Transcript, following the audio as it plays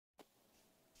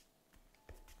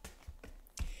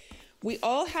We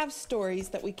all have stories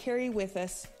that we carry with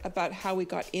us about how we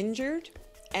got injured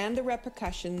and the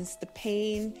repercussions, the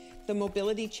pain, the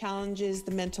mobility challenges,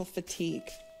 the mental fatigue.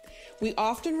 We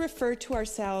often refer to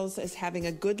ourselves as having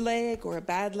a good leg or a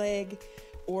bad leg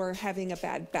or having a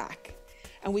bad back.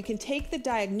 And we can take the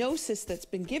diagnosis that's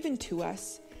been given to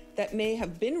us that may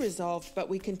have been resolved, but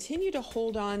we continue to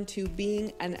hold on to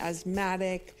being an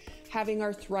asthmatic, having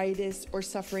arthritis, or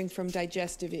suffering from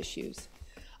digestive issues.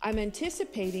 I'm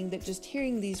anticipating that just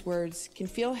hearing these words can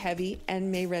feel heavy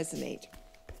and may resonate.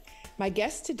 My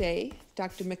guest today,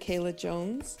 Dr. Michaela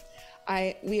Jones,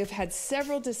 we have had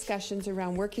several discussions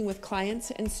around working with clients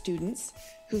and students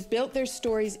who've built their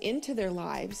stories into their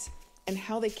lives and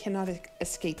how they cannot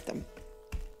escape them.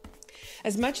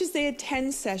 As much as they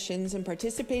attend sessions and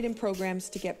participate in programs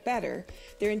to get better,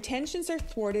 their intentions are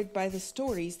thwarted by the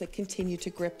stories that continue to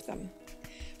grip them.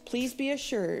 Please be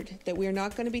assured that we are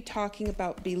not going to be talking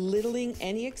about belittling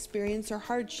any experience or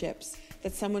hardships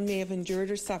that someone may have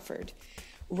endured or suffered.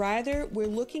 Rather, we're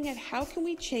looking at how can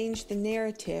we change the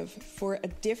narrative for a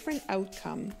different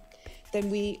outcome than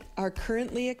we are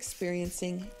currently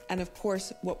experiencing, and of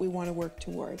course, what we want to work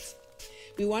towards.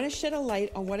 We want to shed a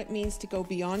light on what it means to go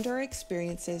beyond our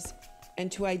experiences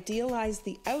and to idealize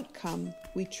the outcome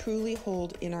we truly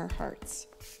hold in our hearts.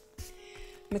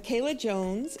 Michaela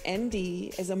Jones, ND,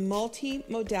 is a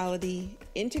multi-modality,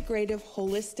 integrative,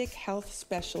 holistic health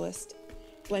specialist,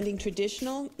 blending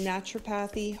traditional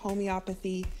naturopathy,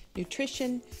 homeopathy,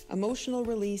 nutrition, emotional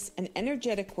release, and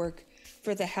energetic work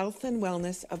for the health and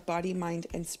wellness of body, mind,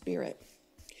 and spirit.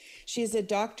 She is a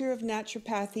doctor of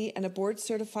naturopathy and a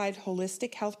board-certified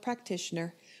holistic health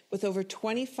practitioner with over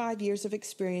 25 years of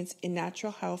experience in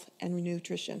natural health and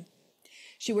nutrition.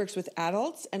 She works with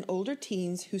adults and older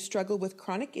teens who struggle with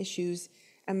chronic issues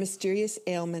and mysterious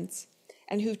ailments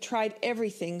and who've tried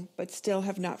everything but still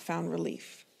have not found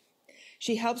relief.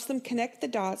 She helps them connect the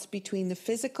dots between the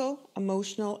physical,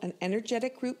 emotional, and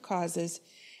energetic root causes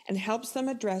and helps them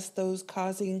address those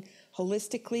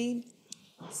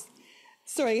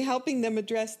helping them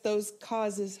address those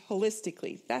causes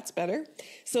holistically. That's better.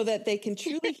 So that they can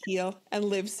truly heal and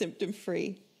live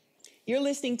symptom-free. You're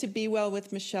listening to Be Well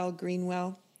with Michelle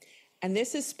Greenwell, and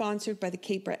this is sponsored by the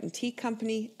Cape Breton Tea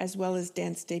Company as well as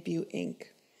Dance Debut Inc.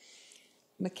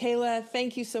 Michaela,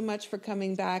 thank you so much for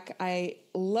coming back. I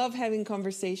love having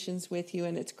conversations with you,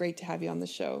 and it's great to have you on the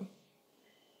show.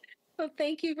 Well,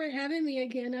 thank you for having me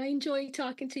again. I enjoy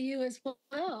talking to you as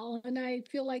well, and I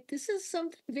feel like this is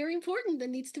something very important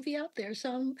that needs to be out there.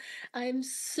 So I'm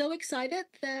so excited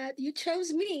that you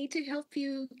chose me to help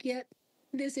you get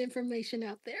this information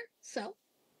out there. So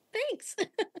thanks.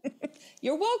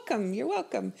 You're welcome. You're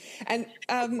welcome. And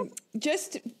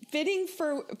just fitting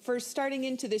for starting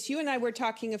into this, you and I were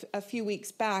talking a few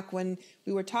weeks back when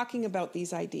we were talking about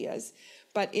these ideas,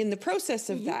 but in the process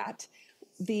of that,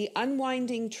 the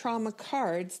unwinding trauma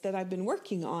cards that I've been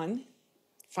working on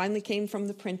finally came from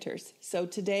the printers. So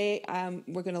today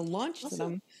we're going to launch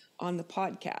them on the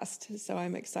podcast. So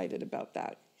I'm excited about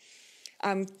that.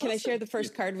 Can I share the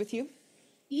first card with you?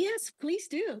 Yes, please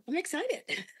do. I'm excited.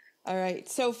 All right.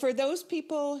 So for those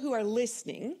people who are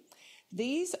listening,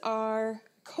 these are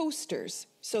coasters.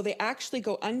 So they actually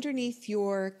go underneath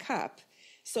your cup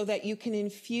so that you can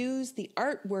infuse the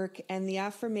artwork and the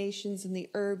affirmations and the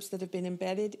herbs that have been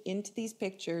embedded into these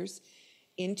pictures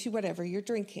into whatever you're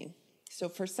drinking. So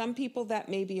for some people, that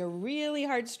may be a really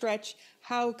hard stretch.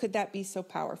 How could that be so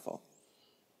powerful?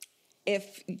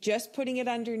 If just putting it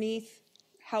underneath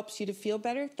helps you to feel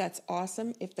better, that's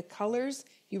awesome. If the colors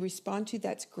you respond to,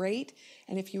 that's great.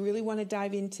 And if you really want to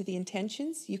dive into the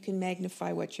intentions, you can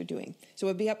magnify what you're doing. So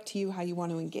it'll be up to you how you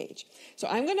want to engage. So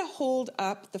I'm going to hold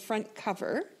up the front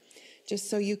cover just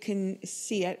so you can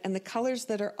see it and the colors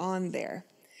that are on there.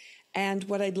 And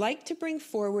what I'd like to bring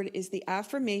forward is the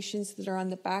affirmations that are on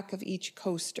the back of each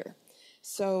coaster.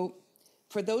 So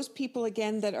for those people,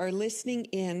 again, that are listening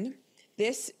in,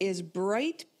 this is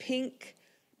bright pink,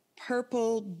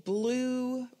 purple,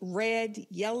 blue, red,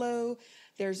 yellow.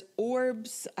 There's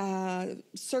orbs,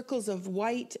 circles of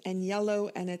white and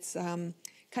yellow, and it's kind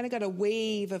of got a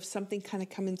wave of something kind of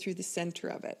coming through the center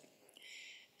of it.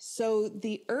 So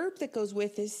the herb that goes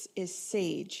with this is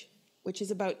sage, which is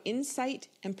about insight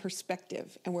and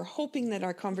perspective. And we're hoping that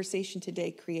our conversation today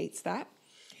creates that.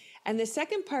 And the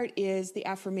second part is the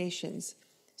affirmations.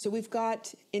 So we've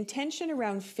got intention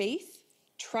around faith,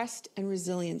 trust, and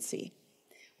resiliency.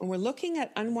 When we're looking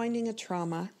at unwinding a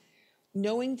trauma,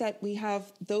 knowing that we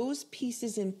have those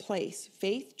pieces in place,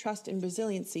 faith, trust, and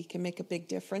resiliency can make a big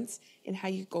difference in how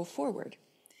you go forward.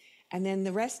 And then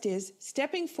the rest is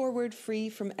stepping forward free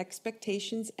from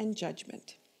expectations and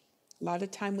judgment. A lot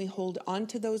of time we hold on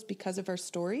to those because of our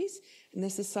stories. And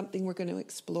this is something we're going to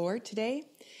explore today.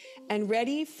 And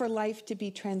ready for life to be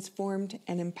transformed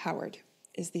and empowered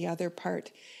is the other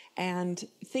part. And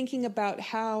thinking about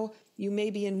how you may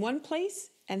be in one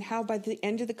place and how by the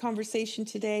end of the conversation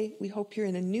today, we hope you're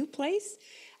in a new place.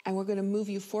 And we're going to move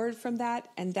you forward from that.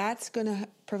 And that's going to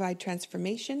provide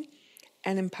transformation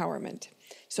and empowerment.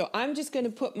 So I'm just going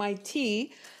to put my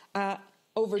tea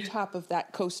over top of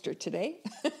that coaster today,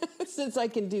 since I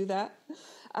can do that.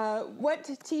 What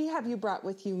tea have you brought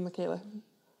with you, Michaela?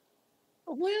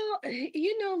 Well,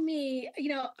 you know me,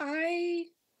 I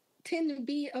tend to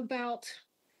be about,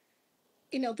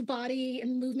 the body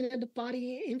and movement of the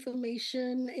body,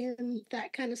 inflammation and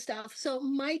that kind of stuff. So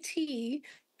my tea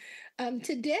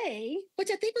today,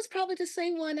 which I think was probably the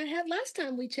same one I had last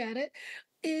time we chatted,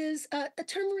 is a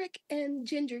turmeric and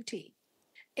ginger tea.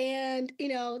 And,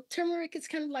 turmeric is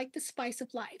kind of like the spice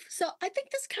of life. So I think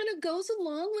this kind of goes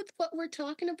along with what we're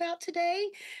talking about today,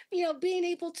 being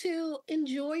able to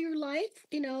enjoy your life,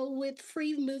 with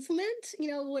free movement,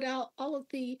 without all of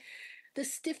the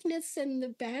stiffness and the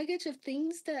baggage of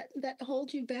things that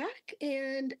hold you back.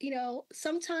 And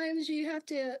sometimes you have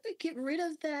to get rid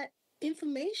of that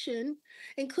information,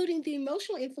 including the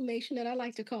emotional information that I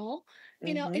like to call,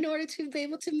 Mm-hmm. in order to be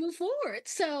able to move forward.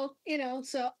 So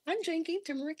so I'm drinking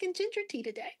turmeric and ginger tea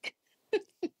today.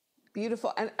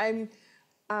 Beautiful. And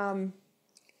I'm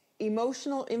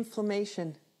emotional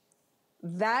inflammation.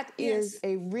 That is Yes.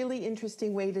 a really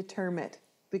interesting way to term it,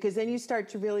 because then you start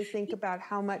to really think about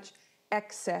how much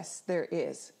excess there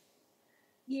is.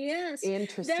 Yes,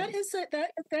 Interesting.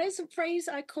 that is a phrase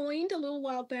I coined a little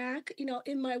while back,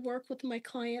 in my work with my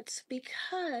clients,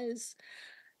 because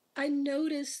I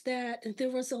noticed that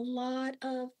there was a lot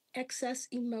of excess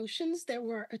emotions that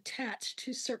were attached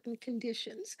to certain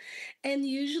conditions. And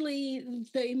usually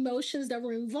the emotions that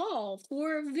were involved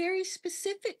were very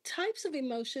specific types of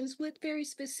emotions with very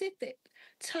specific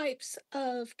types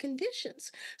of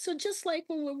conditions. So just like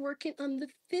when we're working on the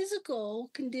physical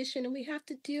condition and we have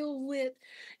to deal with,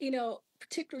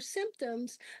 particular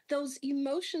symptoms, those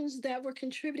emotions that were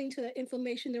contributing to the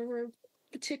inflammation, there were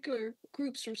particular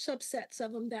groups or subsets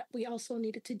of them that we also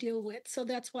needed to deal with. So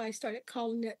that's why I started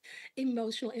calling it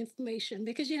emotional inflammation,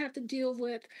 because you have to deal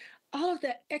with all of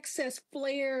that excess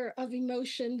flare of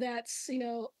emotion that's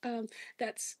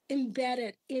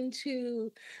embedded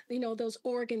into those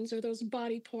organs or those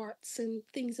body parts and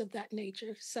things of that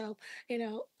nature. So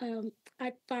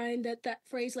I find that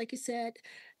phrase, like you said,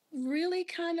 really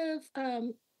kind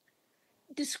of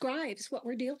describes what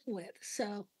we're dealing with.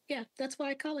 So yeah, that's why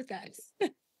I call it that.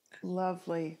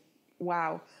 Lovely.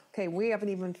 Wow. Okay, we haven't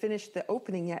even finished the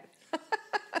opening yet.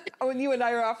 Oh, and you and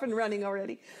I are off and running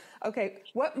already. Okay,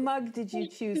 what mug did you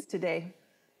choose today?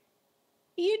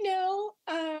 You know,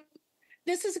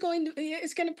 this is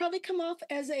it's going to probably come off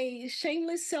as a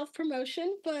shameless self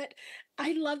promotion, but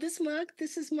I love this mug.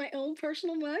 This is my own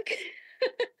personal mug.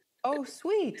 Oh,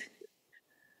 sweet.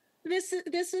 This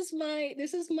is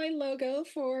my logo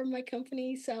for my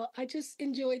company. So I just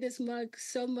enjoy this mug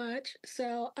so much.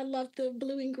 So I love the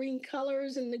blue and green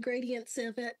colors and the gradients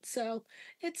of it. So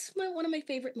it's one of my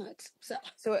favorite mugs.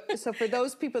 So for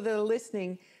those people that are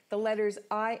listening, the letters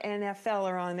INFL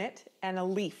are on it and a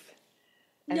leaf.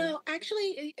 And No,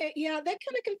 actually, yeah, that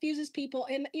kind of confuses people.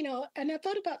 And, and I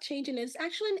thought about changing it. It's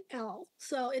actually an L.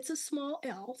 So it's a small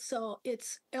L. So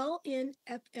it's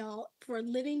LNFL for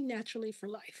living naturally for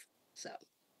life. So,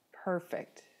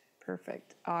 perfect.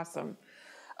 Perfect. Awesome.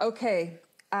 Okay.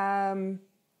 Um,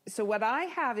 so what I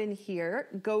have in here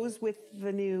goes with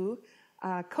the new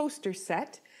coaster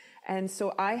set. And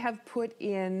so I have put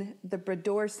in the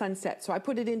Brador Sunset. So I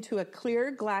put it into a clear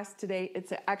glass today.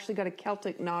 It's actually got a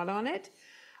Celtic knot on it.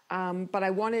 But I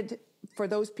wanted for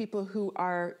those people who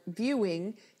are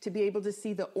viewing to be able to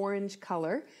see the orange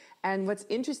color. And what's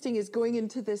interesting is going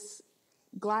into this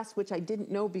glass, which I didn't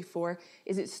know before,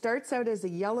 is it starts out as a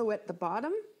yellow at the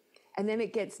bottom, and then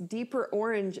it gets deeper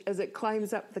orange as it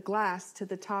climbs up the glass to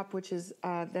the top, which is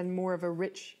then more of a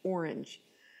rich orange,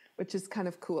 which is kind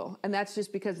of cool. And that's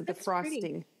just because of the that's pretty.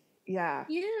 frosting. Yeah.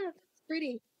 Yeah, that's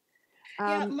pretty.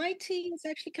 Yeah, Um, my tea is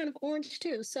actually kind of orange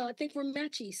too. So I think we're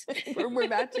matchies. we're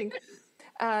matching.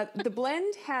 The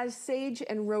blend has sage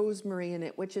and rosemary in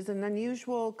it, which is an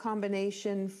unusual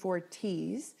combination for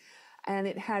teas. And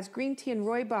it has green tea and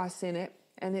rooibos in it.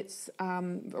 And it's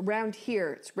around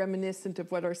here, it's reminiscent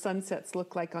of what our sunsets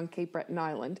look like on Cape Breton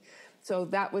Island. So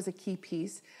that was a key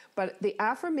piece. But the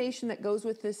affirmation that goes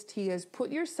with this tea is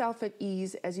put yourself at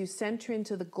ease as you center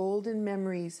into the golden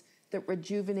memories that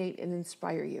rejuvenate and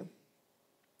inspire you.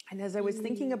 And as I was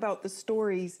thinking Mm, about the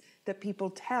stories that people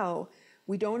tell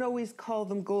We don't always call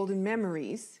them golden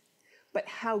memories, but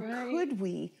how Right. could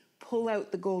we pull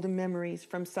out the golden memories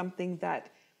from something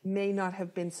that may not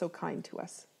have been so kind to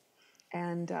us?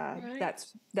 And Right.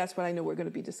 that's what I know we're going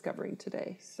to be discovering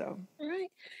today. So, Right.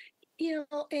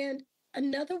 And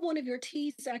another one of your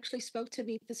teas actually spoke to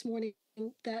me this morning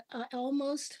that I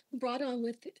almost brought on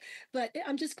with it, but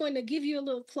I'm just going to give you a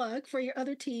little plug for your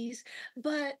other teas.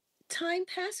 But time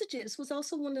passages was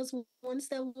also one of those ones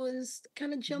that was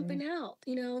kind of mhm, jumping out,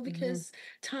 mhm, because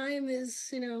time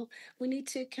is, we need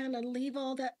to kind of leave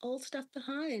all that old stuff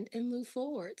behind and move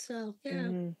forward. So, yeah.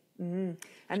 mhm, mhm.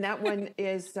 And that one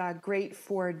is great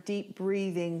for deep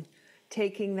breathing,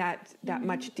 taking that Mhm.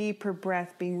 much deeper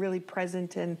breath, being really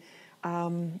present and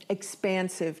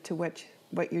expansive to what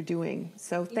you're doing.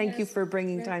 So thank you Yes. for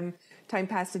bringing Right. time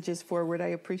passages forward. I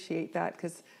appreciate that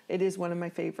because it is one of my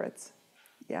favorites.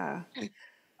 Yeah.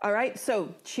 All right.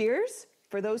 So cheers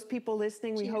for those people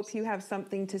listening. We hope Cheers. you have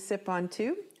something to sip on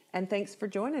too. And thanks for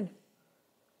joining.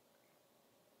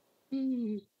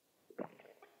 Mm.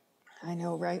 I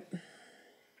know, right?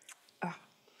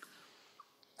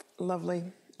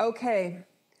 Lovely. Okay,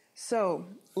 so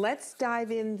let's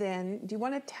dive in then. Do you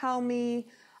want to tell me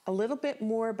a little bit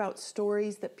more about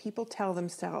stories that people tell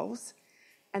themselves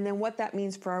and then what that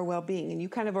means for our well-being? And you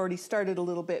kind of already started a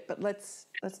little bit, but let's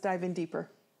dive in deeper.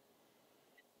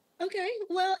 Okay.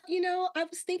 Well, I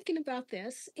was thinking about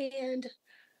this, and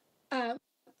uh,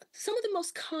 some of the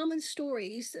most common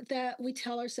stories that we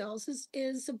tell ourselves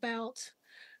is about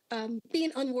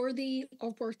being unworthy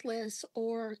or worthless,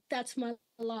 or that's my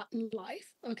lot in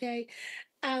life. Okay.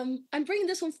 I'm bringing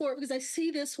this one forward because I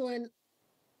see this one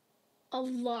a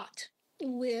lot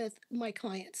with my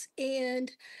clients. And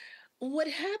what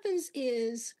happens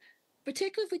is,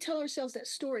 particularly if we tell ourselves that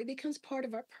story, it becomes part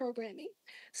of our programming.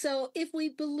 So if we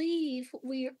believe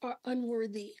we are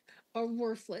unworthy or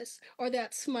worthless, or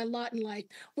that's my lot in life,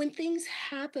 when things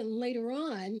happen later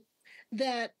on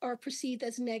that are perceived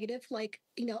as negative, like,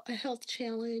 a health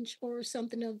challenge or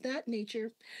something of that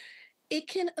nature, it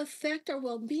can affect our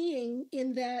well-being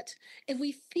in that if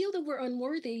we feel that we're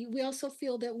unworthy, we also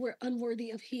feel that we're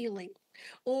unworthy of healing.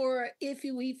 Or if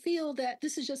we feel that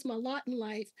this is just my lot in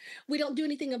life, we don't do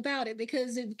anything about it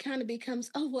because it kind of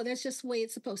becomes, oh, well, that's just the way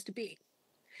it's supposed to be.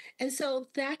 And so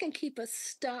that can keep us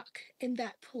stuck in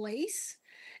that place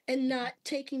and not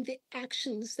taking the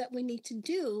actions that we need to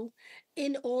do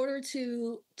in order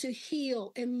to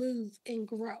heal and move and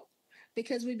grow,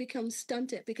 because we become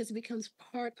stunted because it becomes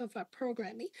part of our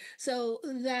programming. So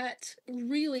that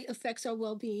really affects our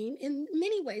well-being in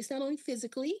many ways, not only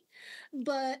physically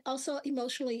but also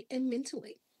emotionally and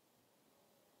mentally.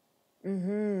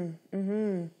 Mm-hmm.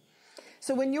 Mm-hmm.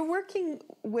 So when you're working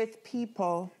with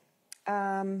people,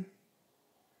 um,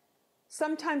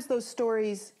 sometimes those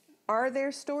stories are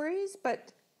their stories,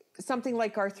 but something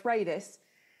like arthritis,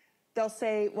 they'll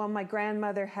say, well, my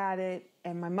grandmother had it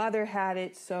and my mother had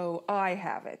it, so I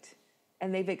have it.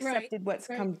 And they've Right. accepted what's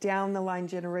Right. come down the line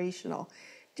generational.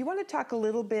 Do you want to talk a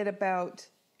little bit about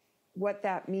what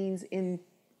that means in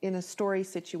a story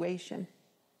situation?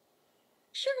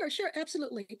 Sure, sure,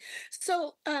 absolutely.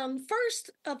 So,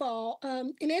 first of all,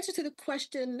 in answer to the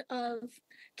question of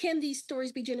can these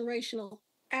stories be generational?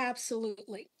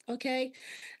 Absolutely. Okay.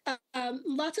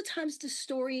 Lots of times the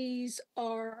stories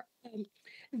are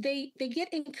they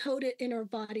get encoded in our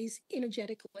bodies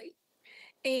energetically,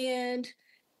 and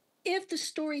if the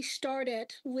story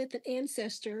started with an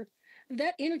ancestor,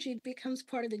 that energy becomes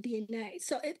part of the DNA.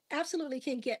 So it absolutely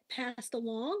can get passed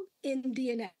along in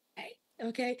DNA.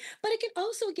 Okay, but it can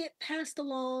also get passed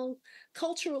along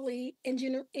culturally and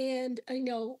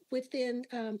within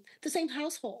the same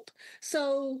household.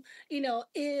 So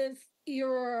if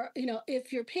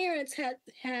your parents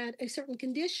had a certain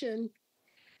condition,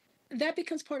 that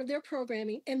becomes part of their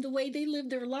programming and the way they live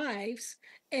their lives,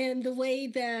 and the way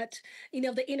that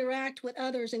they interact with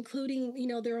others, including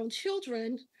their own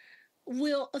children,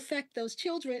 will affect those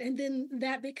children, and then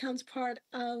that becomes part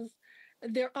of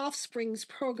their offspring's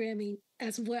programming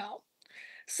as well.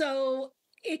 So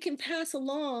it can pass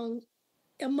along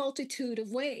a multitude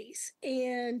of ways,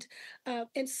 and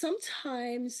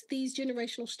sometimes these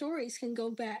generational stories can go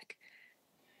back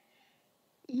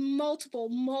multiple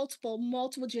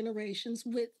generations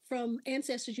with from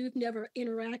ancestors you've never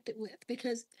interacted with,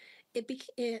 because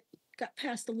it got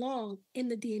passed along in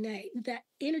the DNA. That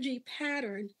energy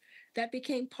pattern that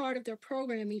became part of their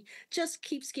programming just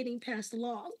keeps getting passed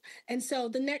along, and so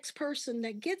the next person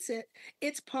that gets it,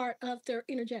 it's part of their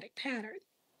energetic pattern.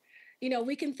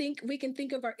 We can think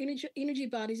of our energy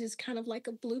bodies as kind of like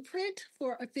a blueprint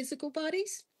for our physical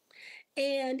bodies,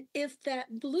 and if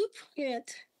that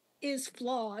blueprint is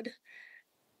flawed,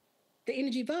 the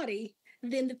energy body,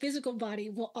 then the physical body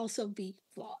will also be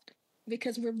flawed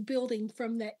because we're building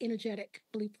from that energetic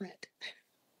blueprint.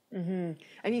 Mm-hmm.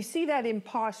 And you see that in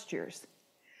postures,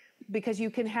 because you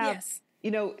can have, Yes.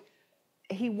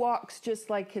 He walks just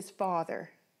like his father,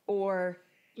 or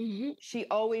she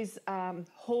always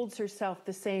holds herself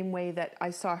the same way that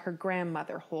I saw her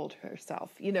grandmother hold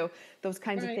herself. Those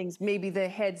kinds of Right. things. Maybe the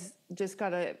head's just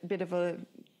got a bit of a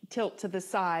tilt to the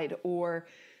side, or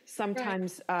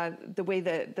sometimes the way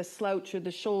the slouch or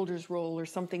the shoulders roll, or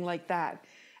something like that.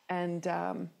 And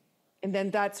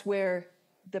then that's where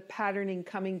the patterning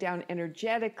coming down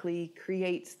energetically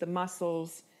creates the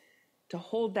muscles to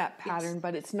hold that pattern,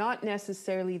 but it's not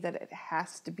necessarily that it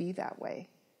has to be that way.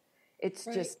 It's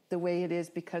just the way it is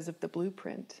because of the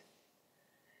blueprint.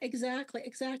 Exactly,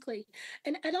 exactly.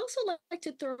 And I'd also like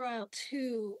to throw out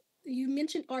too, you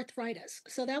mentioned arthritis.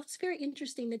 So that was very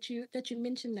interesting that you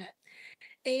mentioned that.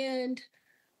 And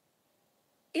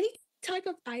any type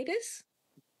of itis,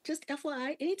 just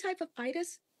FYI, any type of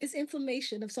itis is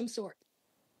inflammation of some sort.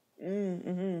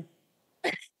 Mm-hmm.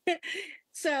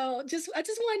 So I just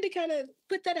wanted to kind of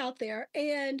put that out there.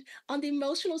 And on the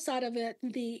emotional side of it,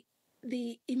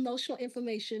 the emotional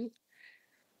inflammation,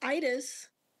 itis,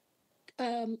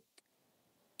 um,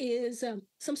 is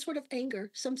some sort of anger,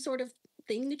 some sort of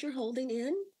thing that you're holding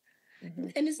in.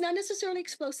 And it's not necessarily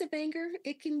explosive anger.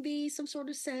 It can be some sort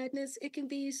of sadness. It can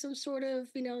be some sort of,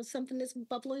 something that's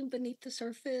bubbling beneath the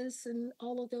surface and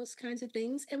all of those kinds of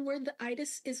things. And where the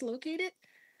itis is located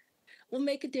will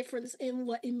make a difference in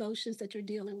what emotions that you're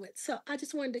dealing with. So I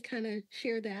just wanted to kind of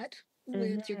share that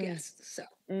with your guests. So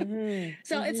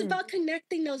so it's about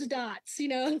connecting those dots,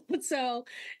 So,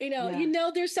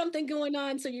 there's something going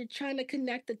on. So you're trying to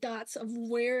connect the dots of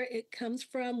where it comes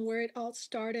from, where it all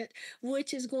started,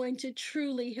 which is going to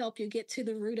truly help you get to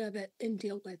the root of it and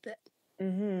deal with it.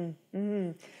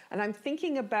 And I'm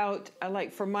thinking about,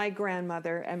 like, for my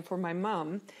grandmother and for my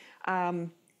mom,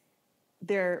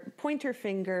 their pointer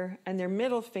finger and their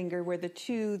middle finger were the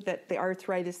two that the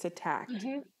arthritis attacked.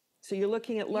 So you're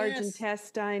looking at large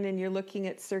intestine and you're looking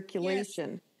at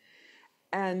circulation.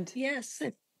 And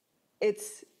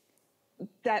it's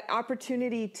that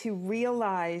opportunity to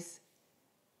realize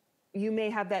you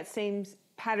may have that same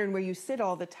pattern where you sit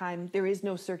all the time. There is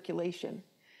no circulation.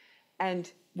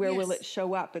 And where will it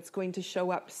show up? It's going to show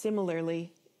up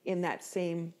similarly in that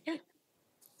same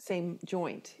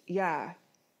joint. Yeah.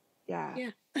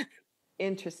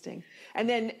 Interesting. And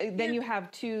then you have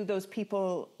too those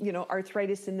people,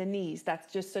 arthritis in the knees.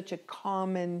 That's just such a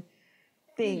common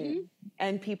thing,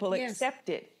 and people accept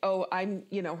it. Oh, I'm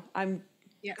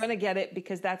gonna get it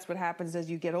because that's what happens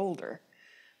as you get older.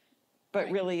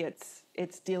 But really,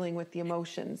 it's dealing with the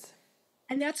emotions.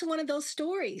 And that's one of those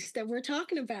stories that we're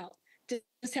talking about.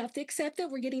 Just have to accept that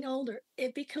we're getting older.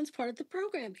 It becomes part of the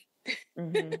programming.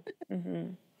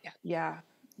 Yeah.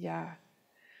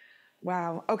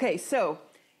 Wow. Okay, so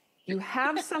you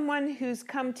have someone who's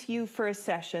come to you for a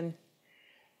session,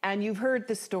 and you've heard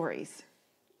the stories,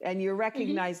 and you're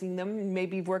recognizing them.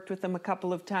 Maybe you've worked with them a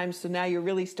couple of times, so now you're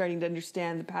really starting to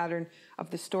understand the pattern of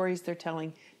the stories they're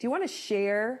telling. Do you want to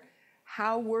share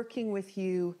how working with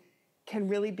you can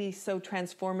really be so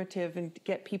transformative and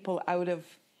get people out of,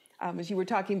 as you were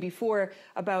talking before,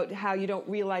 about how you don't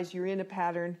realize you're in a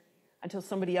pattern until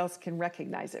somebody else can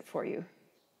recognize it for you?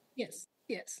 Yes.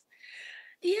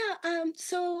 Yeah,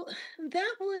 so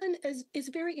that one is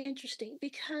very interesting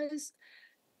because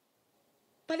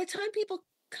by the time people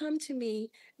come to me,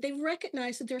 they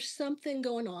recognize that there's something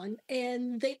going on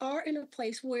and they are in a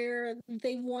place where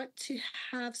they want to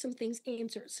have some things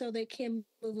answered so they can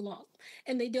move along,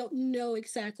 and they don't know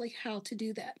exactly how to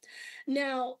do that.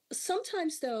 Now,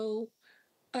 sometimes though,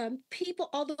 people,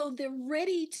 although they're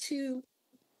ready to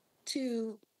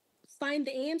find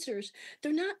the answers,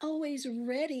 they're not always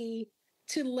ready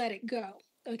to let it go.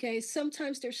 Okay.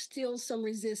 Sometimes there's still some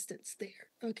resistance there.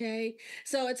 Okay.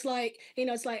 So it's like, oh,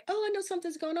 I know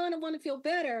something's going on. I want to feel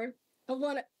better. I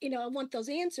want those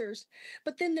answers.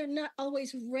 But then they're not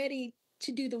always ready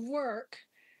to do the work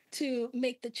to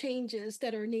make the changes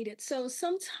that are needed. So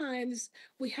sometimes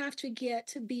we have to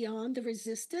get beyond the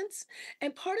resistance.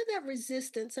 And part of that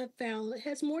resistance I've found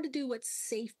has more to do with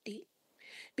safety,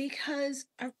 because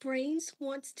our brains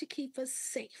wants to keep us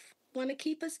safe, want to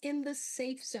keep us in the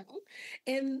safe zone.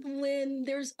 And when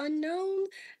there's unknown,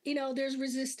 there's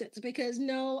resistance because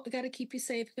no, I got to keep you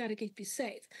safe, got to keep you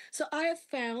safe. So I have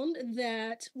found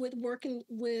that with working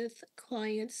with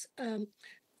clients,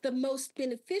 the most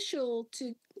beneficial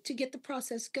to get the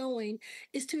process going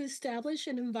is to establish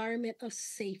an environment of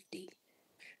safety,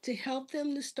 to help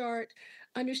them to start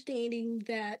understanding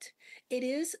that it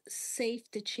is safe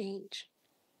to change.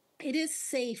 It is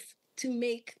safe to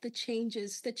make the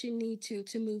changes that you need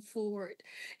to move forward.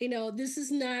 This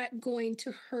is not going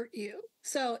to hurt you.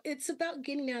 So it's about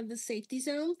getting out of the safety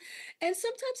zone. And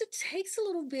sometimes it takes a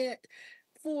little bit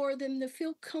for them to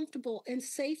feel comfortable and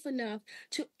safe enough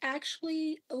to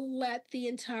actually let the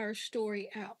entire story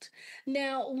out.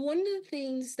 Now, one of the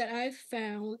things that I've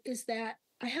found is that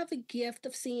I have a gift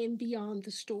of seeing beyond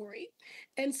the story.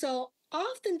 And so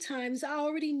oftentimes I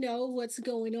already know what's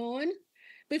going on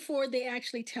before they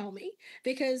actually tell me,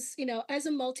 because as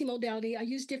a multimodality, I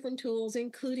use different tools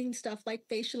including stuff like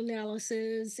facial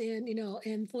analysis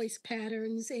and voice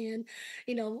patterns and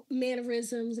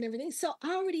mannerisms and everything. So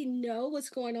I already know what's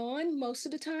going on most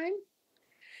of the time,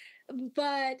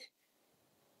 but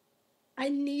I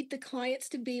need the clients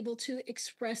to be able to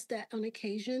express that on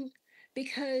occasion,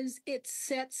 because it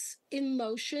sets in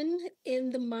motion in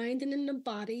the mind and in the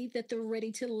body that they're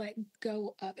ready to let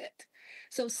go of it.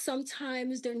 So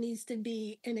sometimes there needs to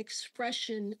be an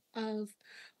expression of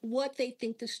what they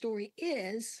think the story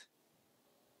is,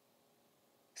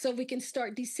 so we can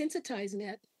start desensitizing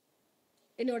it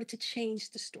in order to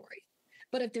change the story.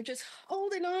 But if they're just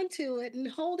holding on to it and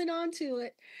holding on to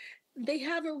it, they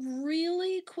haven't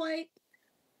really quite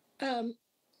um,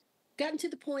 gotten to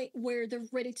the point where they're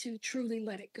ready to truly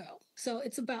let it go. So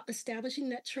it's about establishing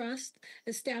that trust,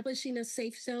 establishing a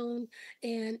safe zone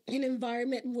and an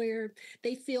environment where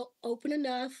they feel open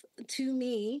enough to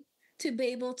me to be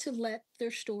able to let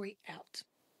their story out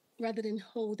rather than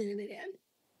holding it in.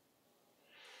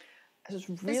 Does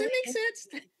that make sense?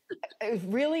 It's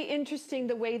really interesting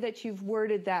the way that you've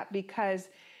worded that, because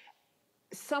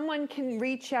someone can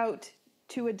reach out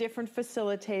to a different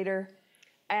facilitator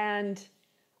and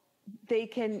they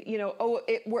can,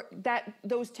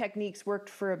 those techniques worked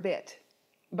for a bit,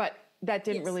 but that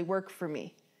didn't really work for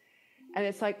me. And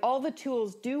it's like all the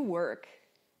tools do work,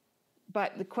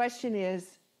 but the question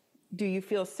is, do you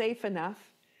feel safe enough?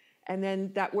 And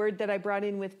then that word that I brought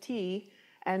in with T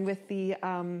and with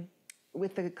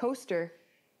the coaster,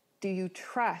 do you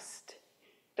trust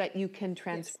that you can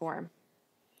transform?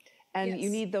 And you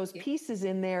need those pieces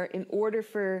in there in order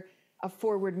for a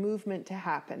forward movement to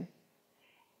happen.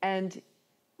 And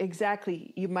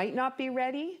exactly, you might not be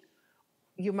ready.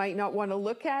 You might not want to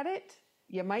look at it.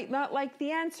 You might not like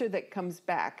the answer that comes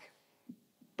back.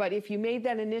 But if you made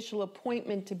that initial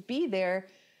appointment to be there,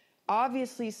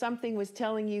 obviously something was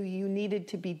telling you you needed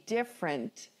to be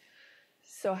different.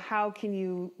 So how can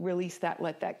you release that,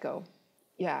 let that go?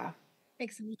 Yeah.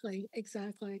 Exactly.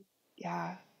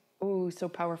 Yeah. Oh, so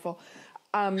powerful.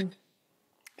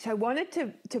 So I wanted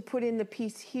to put in the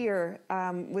piece here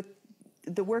with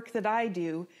the work that I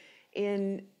do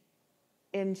in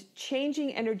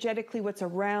changing energetically what's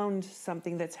around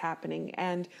something that's happening.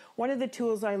 And one of the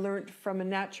tools I learned from a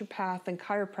naturopath and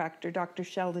chiropractor, Dr.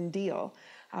 Sheldon Deal,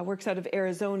 works out of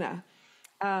Arizona,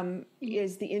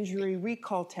 is the injury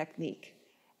recall technique.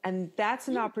 And that's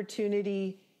an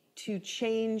opportunity to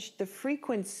change the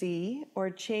frequency or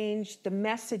change the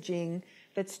messaging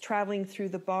that's traveling through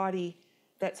the body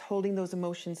that's holding those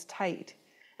emotions tight.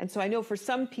 And so I know for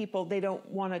some people, they don't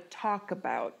want to talk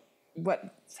about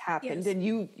what's happened. And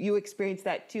you experience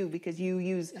that too, because you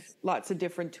use lots of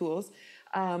different tools.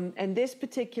 And this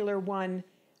particular one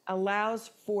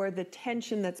allows for the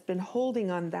tension that's been holding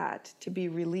on that to be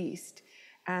released.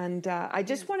 And I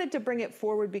just wanted to bring it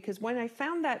forward because when I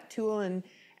found that tool and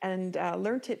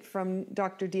learned it from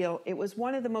Dr. Deal, it was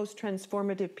one of the most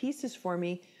transformative pieces for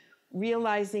me,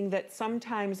 realizing that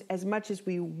sometimes as much as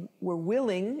we were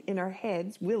willing in our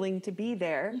heads, willing to be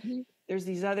there, there's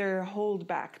these other hold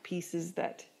back pieces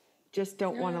that just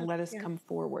don't want to let us come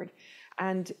forward.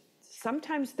 And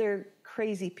sometimes they're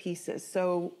crazy pieces.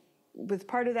 So with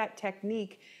part of that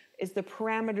technique is the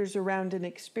parameters around an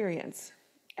experience.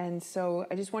 And so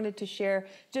I just wanted to share,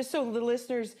 just so the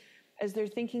listeners, as they're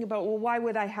thinking about, well, why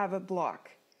would I have a block?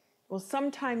 Well,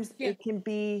 sometimes it can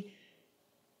be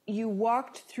you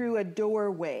walked through a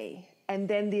doorway and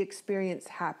then the experience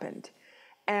happened.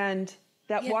 And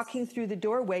that walking through the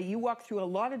doorway, you walk through a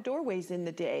lot of doorways in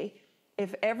the day.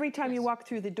 If every time you walk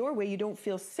through the doorway, you don't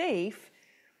feel safe,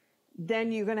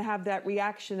 then you're going to have that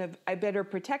reaction of, I better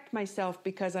protect myself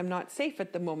because I'm not safe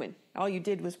at the moment. All you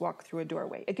did was walk through a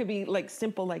doorway. It could be like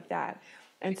simple like that.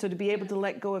 And so to be able to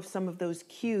let go of some of those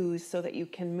cues so that you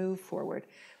can move forward.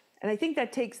 And I think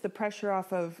that takes the pressure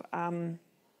off of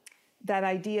that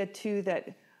idea too,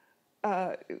 that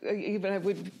even I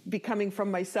would be coming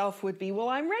from myself would be, well,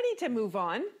 I'm ready to move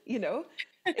on.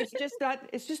 It's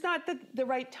just not the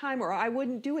right time, or I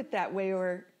wouldn't do it that way,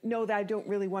 or no, that I don't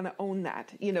really want to own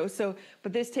that, so,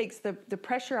 but this takes the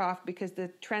pressure off, because the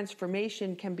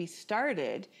transformation can be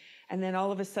started, and then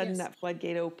all of a sudden that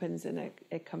floodgate opens and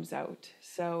it comes out.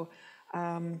 So,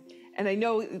 and I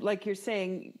know, like you're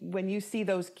saying, when you see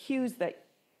those cues that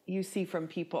you see from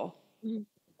people,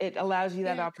 it allows you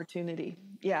that opportunity.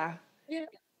 Yeah.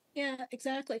 Yeah,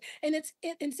 exactly. And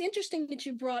it's interesting that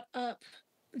you brought up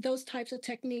those types of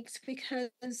techniques,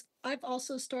 because I've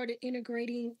also started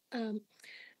integrating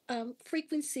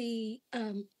frequency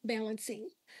balancing,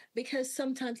 because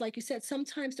sometimes, like you said,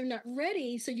 sometimes they're not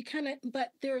ready. So you kind of,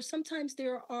 but sometimes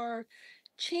there are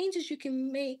changes you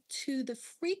can make to the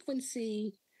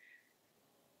frequency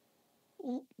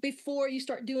before you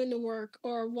start doing the work,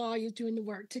 or while you're doing the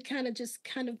work, to kind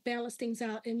of balance things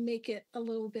out and make it a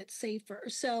little bit safer.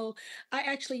 So I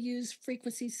actually use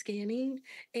frequency scanning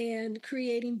and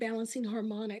creating balancing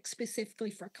harmonics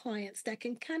specifically for clients, that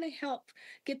can kind of help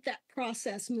get that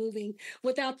process moving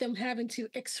without them having to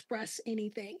express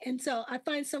anything. And so I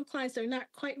find some clients that are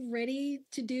not quite ready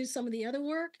to do some of the other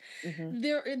work.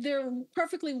 They're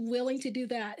perfectly willing to do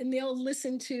that, and they'll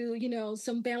listen to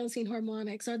some balancing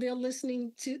harmonics, or they'll listen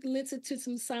to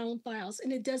some sound files,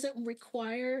 and it doesn't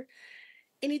require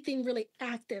anything really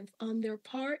active on their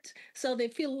part, so they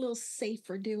feel a little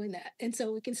safer doing that. And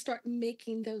so we can start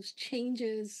making those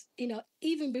changes,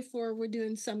 even before we're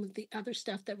doing some of the other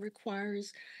stuff that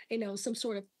requires some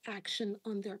sort of action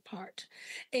on their part.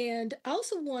 And I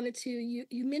also wanted to,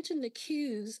 you mentioned the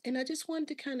cues, and I just wanted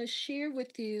to kind of share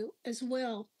with you as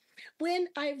well. When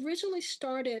I originally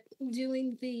started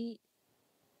doing the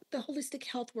holistic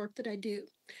health work that I do,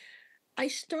 I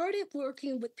started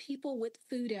working with people with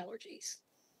food allergies,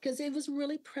 because it was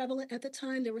really prevalent at the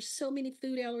time. There were so many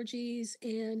food allergies,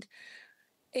 and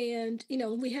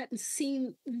we hadn't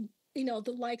seen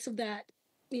the likes of that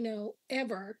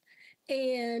ever.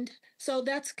 And so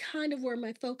that's kind of where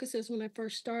my focus is when I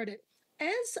first started.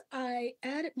 As I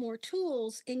added more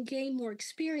tools and gained more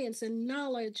experience and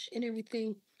knowledge and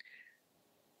everything,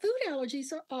 food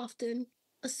allergies are often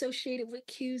associated with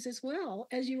cues as well,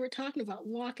 as you were talking about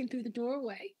walking through the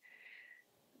doorway.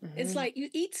 It's like you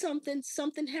eat something,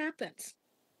 something happens.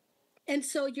 And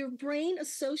so your brain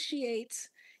associates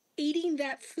eating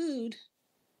that food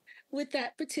with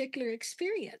that particular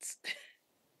experience.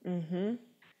 And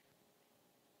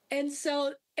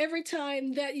so every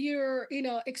time that you're,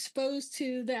 exposed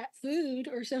to that food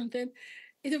or something,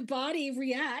 the body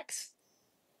reacts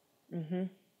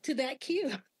to that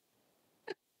cue.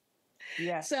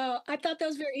 Yeah. So I thought that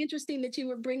was very interesting that you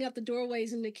would bring up the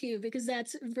doorways in the queue, because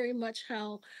that's very much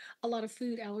how a lot of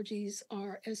food allergies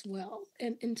are as well,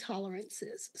 and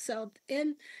intolerances. So,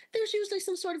 and there's usually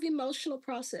some sort of emotional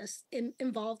process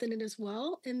involved in it as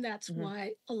well. And that's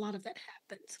why a lot of that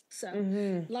happens.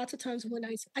 So lots of times when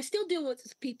I still deal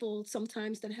with people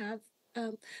sometimes that have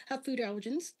food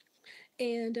allergens,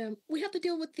 and we have to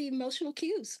deal with the emotional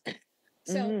cues.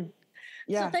 So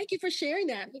so Yeah. thank you for sharing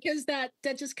that, because that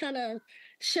just kind of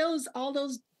shows all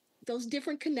those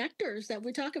different connectors that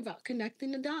we talk about,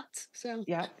 connecting the dots. So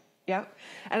Yeah. Yeah.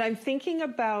 And I'm thinking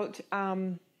about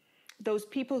those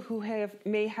people who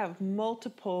may have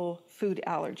multiple food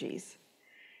allergies,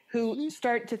 who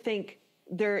start to think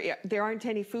there aren't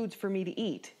any foods for me to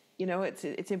eat.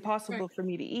 It's impossible right. for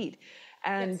me to eat.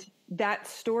 And Yes. that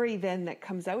story then that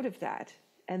comes out of that.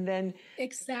 And then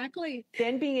Exactly.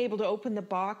 being able to open the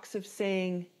box of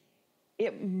saying,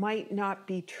 it might not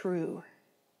be true.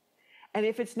 And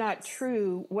if it's not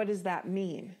true, what does that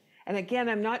mean? And again,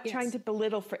 I'm not trying Yes. to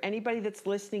belittle for anybody that's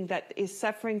listening that is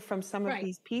suffering from some of Right.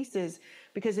 these pieces,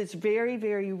 because it's very,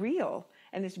 very real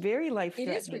and it's very It is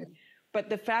life-threatening. real. But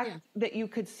the fact Yeah. that you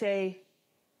could say,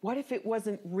 what if it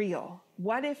wasn't real?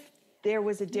 What if there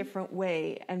was a different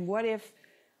way? And what if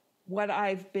what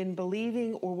I've been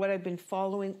believing, or what I've been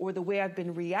following, or the way I've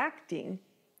been reacting,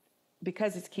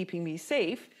 because it's keeping me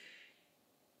safe,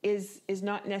 is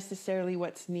not necessarily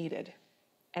what's needed?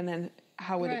 And then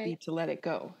how would it be Right. to let it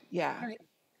go? Yeah. Right.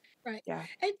 Right. Yeah.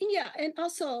 And yeah, and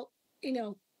also, you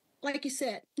know, like you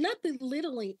said, not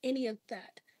belittling any of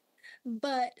that,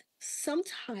 but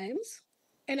sometimes,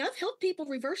 and I've helped people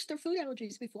reverse their food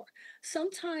allergies before.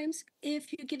 Sometimes,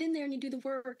 if you get in there and you do the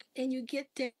work and you get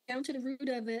down to the root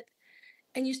of it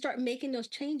and you start making those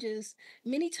changes,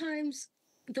 many times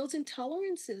those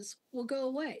intolerances will go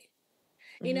away.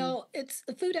 It's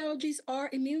food allergies are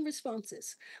immune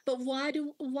responses, but why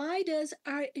does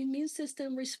our immune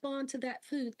system respond to that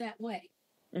food that way?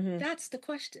 That's the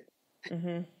question.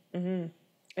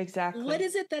 What Exactly.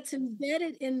 is it that's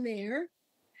embedded in there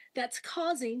that's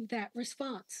causing that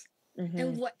response? Mm-hmm.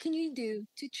 And what can you do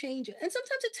to change it? And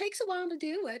sometimes it takes a while to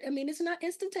do it. I mean, it's not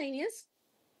instantaneous,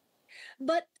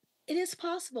 but it is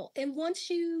possible. And once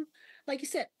you, like you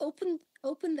said, open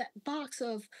that box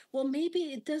of, well, maybe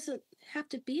it doesn't have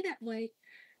to be that way,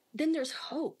 then there's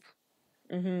hope.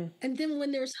 Mm-hmm. And then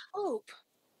when there's hope,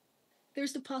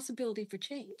 there's the possibility for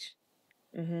change.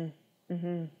 Mm-hmm.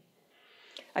 Mm-hmm.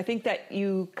 I think that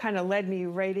you kind of led me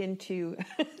right into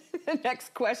the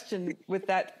next question with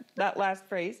that last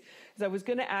phrase, because I was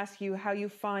going to ask you how you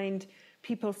find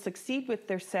people succeed with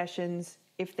their sessions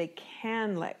if they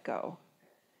can let go.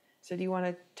 So do you want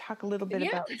to talk a little bit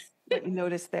about Yes. what you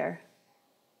noticed there?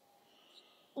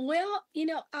 Well,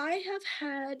 I have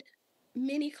had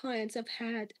many clients have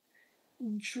had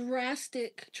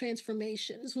drastic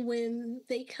transformations when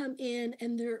they come in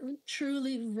and they're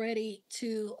truly ready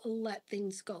to let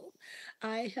things go.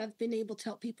 I have been able to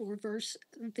help people reverse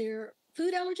their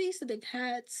food allergies that they've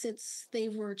had since they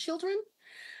were children.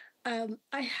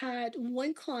 I had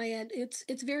one client.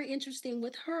 It's very interesting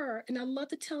with her, and I love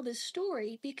to tell this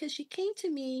story because she came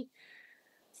to me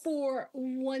for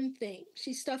one thing.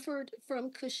 She suffered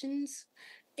from Cushing's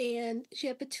and she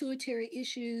had pituitary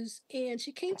issues, and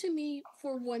she came to me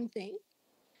for one thing.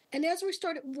 And as we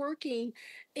started working,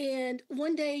 and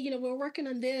one day, we were working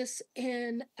on this,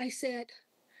 and I said,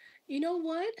 you know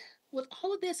what? With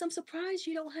all of this, I'm surprised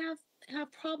you don't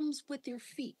have problems with your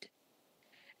feet.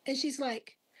 And she's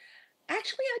like,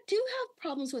 actually, I do have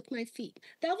problems with my feet.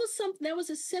 That was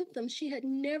a symptom she had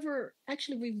never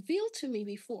actually revealed to me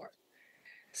before.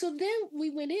 So then we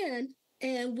went in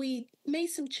and we made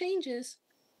some changes.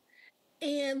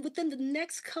 And within the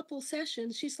next couple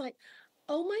sessions, she's like,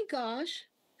 oh my gosh,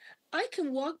 I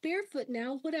can walk barefoot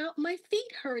now without my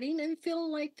feet hurting and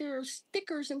feeling like there are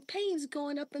stickers and pains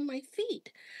going up in my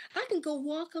feet. I can go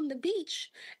walk on the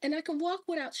beach and I can walk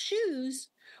without shoes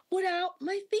without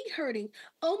my feet hurting.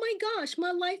 Oh my gosh,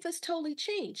 my life has totally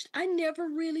changed. I never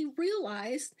really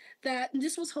realized that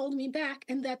this was holding me back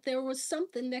and that there was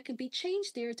something that could be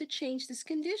changed there to change this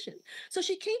condition. So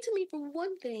she came to me for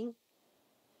one thing,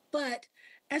 but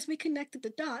as we connected the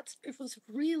dots, it was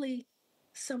really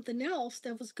something else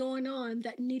that was going on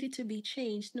that needed to be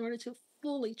changed in order to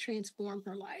fully transform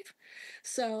her life.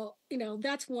 So,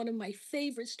 that's one of my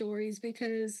favorite stories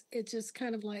because it just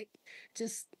kind of like,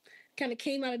 just kind of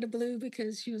came out of the blue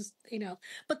because she was,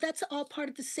 but that's all part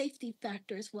of the safety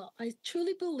factor as well. I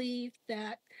truly believe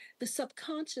that the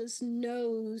subconscious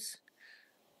knows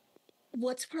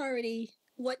what's priority,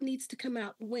 what needs to come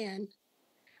out when,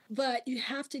 but you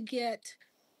have to get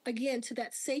again to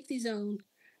that safety zone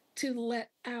to let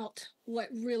out what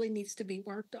really needs to be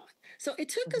worked on. So it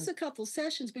took Mm-hmm. us a couple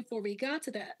sessions before we got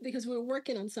to that because we were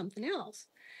working on something else.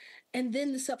 And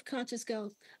then the subconscious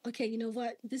goes, okay, you know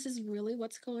what? This is really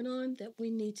what's going on that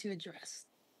we need to address.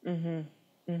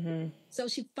 Mm-hmm. Mm-hmm. So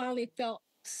she finally felt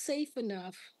safe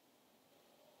enough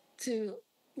to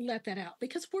let that out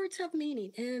because words have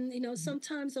meaning. And,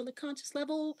 sometimes on the conscious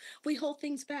level, we hold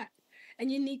things back. And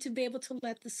you need to be able to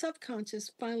let the subconscious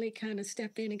finally kind of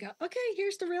step in and go, okay,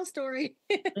 here's the real story.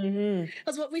 Mm-hmm.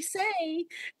 Because what we say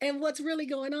and what's really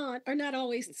going on are not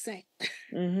always the same.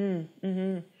 Mm-hmm.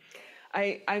 Mm-hmm.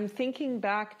 I'm thinking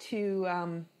back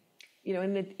to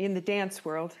in the dance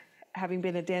world, having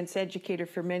been a dance educator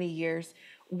for many years,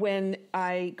 when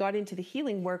I got into the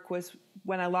healing work was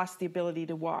when I lost the ability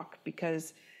to walk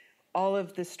because all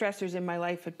of the stressors in my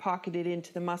life had pocketed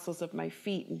into the muscles of my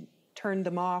feet and turned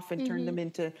them off and turned them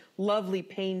into lovely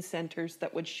pain centers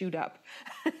that would shoot up.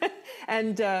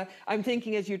 And I'm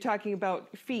thinking, as you're talking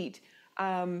about feet,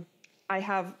 I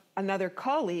have another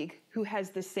colleague who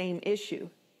has the same issue.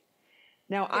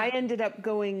 Now, I Yeah. ended up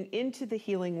going into the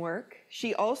healing work.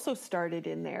 She also started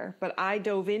in there, but I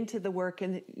dove into the work,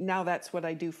 and now that's what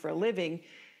I do for a living.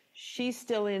 She's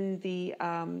still in the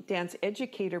dance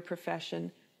educator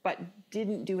profession, but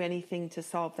didn't do anything to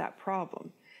solve that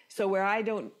problem. So where I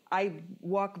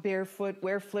walk barefoot,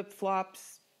 wear flip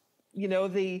flops.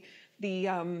 The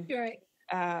You're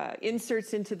right.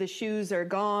 inserts into the shoes are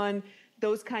gone.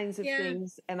 Those kinds of Yeah.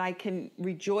 things, and I can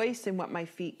rejoice in what my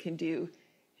feet can do.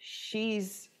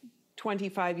 She's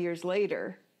 25 years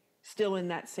later, still in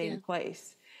that same Yeah.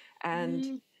 place. And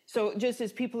Mhm. so, just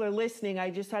as people are listening, I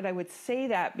just thought I would say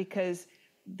that because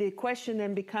the question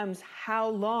then becomes how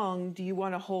long do you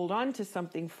want to hold on to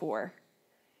something for?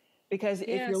 Because if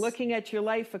you're Yes. looking at your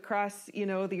life across,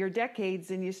 your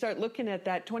decades and you start looking at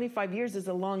that, 25 years is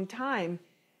a long time.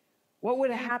 What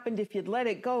would have Yeah. happened if you'd let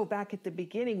it go back at the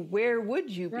beginning? Where would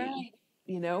you be? Right.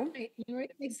 you know?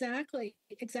 Right, exactly,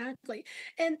 exactly.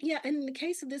 And yeah, in the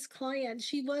case of this client,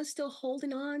 she was still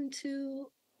holding on to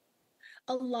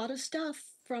a lot of stuff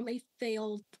from a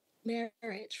failed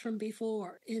marriage from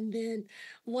before. And then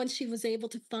once she was able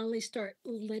to finally start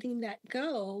letting that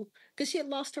go, because she had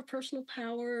lost her personal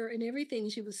power and everything,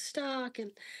 she was stuck.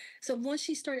 And so once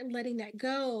she started letting that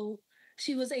go,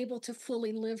 she was able to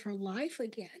fully live her life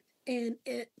again. And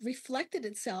it reflected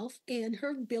itself in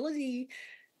her ability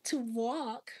to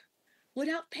walk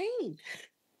without pain.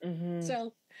 Mm-hmm.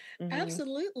 So, Mm-hmm.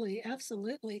 absolutely,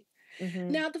 absolutely.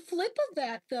 Mm-hmm. Now, the flip of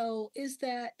that, though, is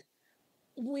that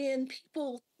when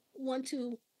people want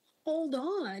to hold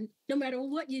on, no matter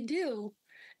what you do,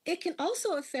 it can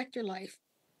also affect your life.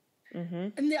 Mm-hmm.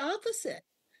 And the opposite,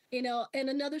 and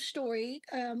another story,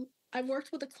 I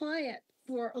worked with a client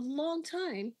for a long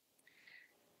time.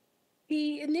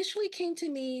 He initially came to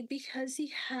me because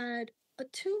he had a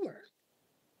tumor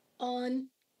on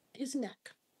his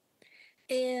neck.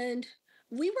 And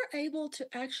we were able to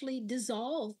actually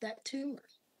dissolve that tumor.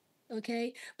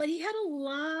 Okay. But he had a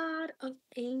lot of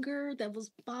anger that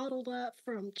was bottled up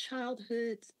from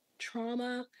childhood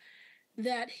trauma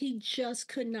that he just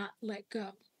could not let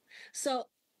go. So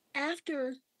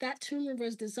after that tumor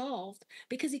was dissolved,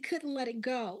 because he couldn't let it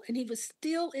go and he was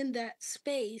still in that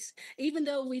space, even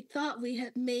though we thought we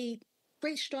had made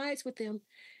great strides with him,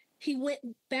 he went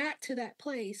back to that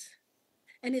place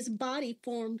and his body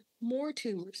formed more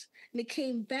tumors and it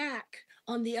came back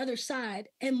on the other side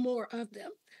and more of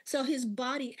them. So his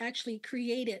body actually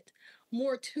created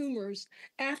more tumors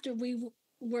after we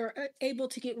were able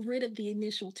to get rid of the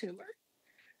initial tumor.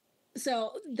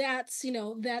 So that's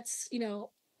the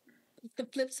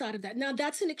flip side of that. Now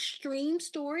that's an extreme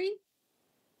story,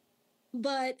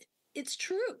 but it's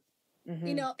true.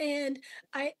 Mm-hmm. And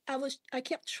I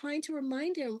kept trying to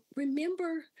remind him,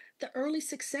 remember the early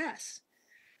success.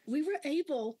 We were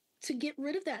able to get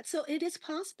rid of that. So it is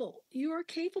possible. You are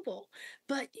capable,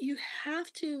 but you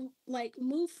have to like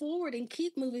move forward and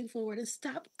keep moving forward and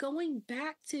stop going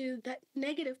back to that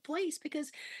negative place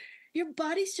because your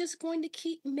body's just going to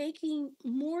keep making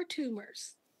more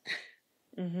tumors.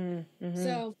 Mm-hmm. Mm-hmm.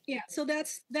 So yeah, so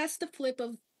that's the flip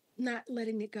of not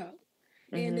letting it go.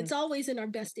 And Mm-hmm. it's always in our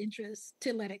best interest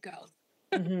to let it go.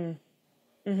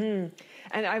 Mm-hmm. Mm-hmm.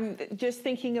 And I'm just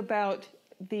thinking about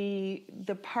the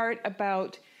part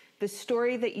about the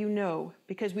story that you know,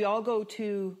 because we all go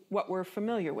to what we're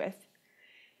familiar with.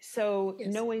 So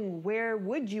Yes. knowing where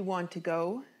would you want to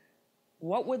go,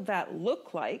 what would that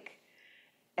look like,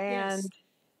 Yes. and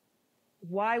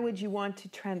why would you want to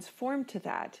transform to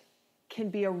that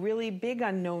can be a really big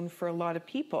unknown for a lot of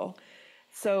people.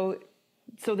 So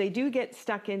they do get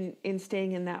stuck in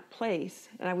staying in that place.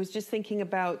 And I was just thinking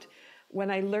about when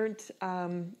I learned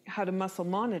how to muscle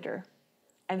monitor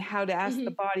and how to ask the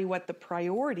Mm-hmm. body what the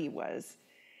priority was.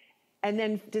 And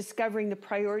then discovering the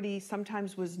priority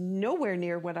sometimes was nowhere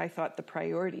near what I thought the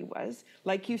priority was.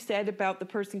 Like you said about the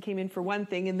person came in for one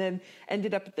thing and then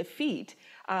ended up at the feet.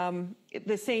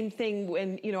 The same thing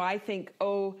when, I think,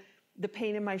 oh, the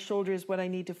pain in my shoulder is what I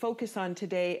need to focus on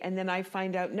today. And then I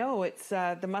find out, no, it's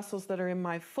the muscles that are in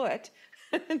my foot.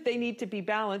 They need to be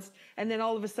balanced. And then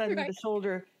all of a sudden the Right.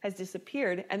 shoulder has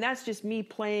disappeared. And that's just me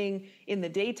playing in the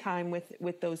daytime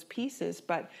with those pieces.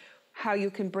 But how you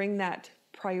can bring that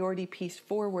priority piece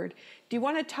forward. Do you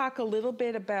want to talk a little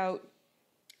bit about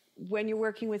when you're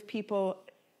working with people,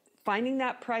 finding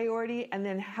that priority and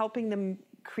then helping them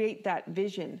create that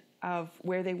vision of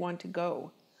where they want to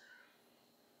go?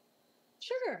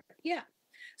 Sure. Yeah.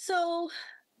 So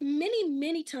many,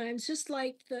 many times, just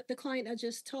like the client I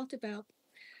just talked about,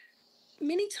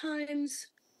 many times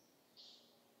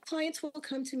clients will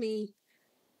come to me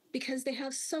because they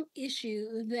have some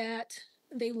issue that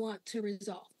they want to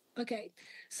resolve. Okay.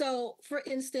 So, for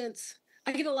instance,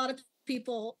 I get a lot of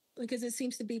people, because it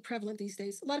seems to be prevalent these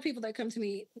days, a lot of people that come to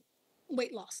me,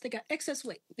 weight loss, they got excess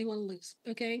weight they want to lose.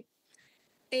 Okay.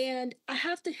 And I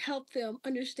have to help them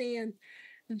understand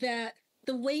that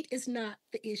the weight is not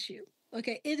the issue.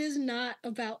 Okay. It is not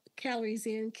about calories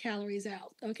in, calories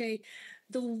out. Okay.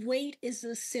 The weight is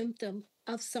a symptom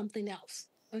of something else.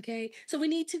 Okay. So we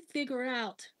need to figure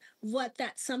out what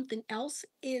that something else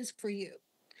is for you.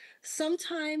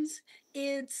 Sometimes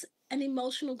it's an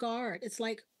emotional guard, it's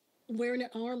like wearing an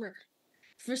armor.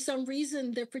 For some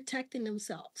reason, they're protecting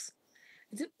themselves,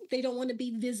 they don't want to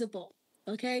be visible.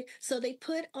 Okay. So they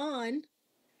put on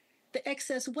the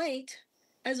excess weight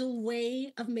as a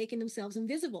way of making themselves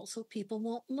invisible so people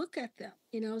won't look at them,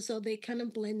 so they kind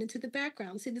of blend into the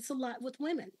background. See, that's a lot with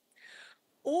women.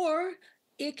 Or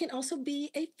it can also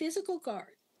be a physical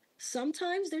guard.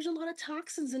 Sometimes there's a lot of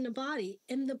toxins in the body,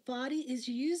 and the body is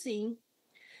using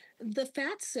the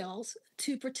fat cells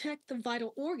to protect the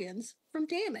vital organs from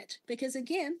damage because,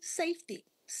 again, safety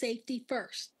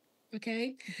first.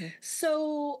 Okay. Mhm.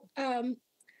 So um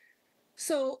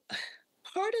so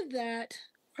part of that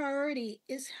priority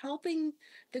is helping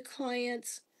the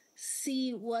clients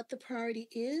see what the priority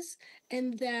is,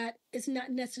 and that is not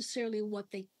necessarily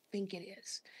what they think it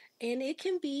is. And it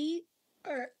can be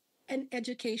uh, an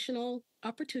educational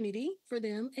opportunity for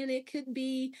them. And it could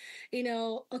be,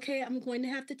 okay, I'm going to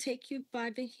have to take you by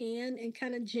the hand and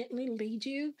kind of gently lead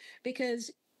you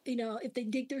because, if they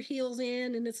dig their heels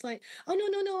in and it's like, oh, no,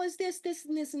 no, no, it's this,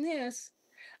 and this, and this.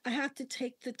 I have to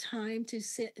take the time to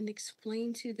sit and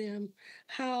explain to them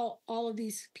how all of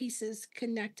these pieces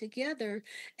connect together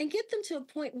and get them to a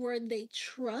point where they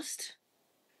trust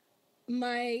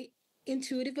my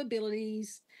intuitive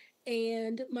abilities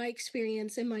and my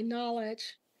experience and my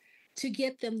knowledge to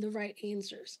get them the right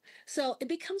answers. So it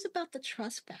becomes about the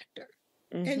trust factor.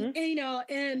 And, Mhm.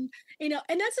 and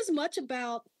and that's as much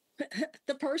about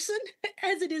the person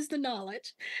as it is the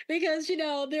knowledge, because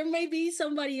there may be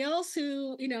somebody else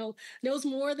who knows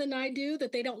more than I do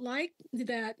that they don't like,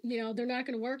 that they're not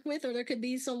going to work with, or there could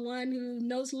be someone who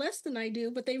knows less than I do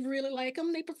but they really like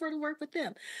them, they prefer to work with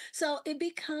them. So it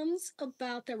becomes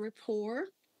about the rapport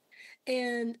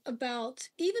and about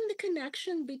even the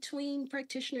connection between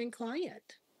practitioner and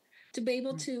client, to be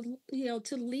able to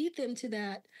to lead them to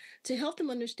that, to help them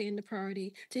understand the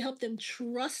priority, to help them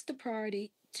trust the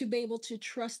priority, to be able to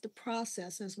trust the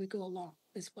process as we go along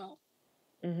as well.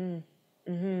 Mhm.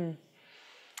 Mhm.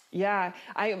 Yeah,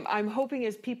 I'm hoping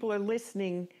as people are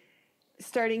listening,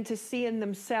 starting to see in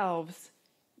themselves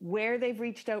where they've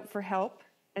reached out for help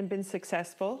and been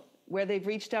successful, where they've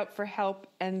reached out for help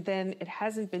and then it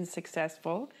hasn't been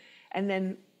successful, and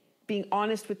then being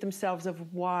honest with themselves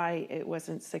of why it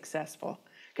wasn't successful.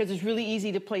 Because it's really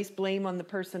easy to place blame on the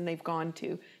person they've gone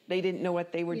to. They didn't know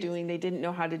what they were Yes. doing, they didn't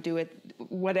know how to do it,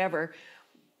 whatever.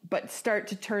 But start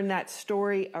to turn that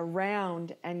story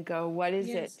around and go, what is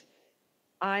Yes. it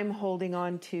I'm holding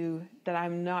on to that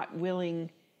I'm not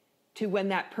willing to, when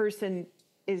that person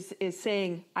is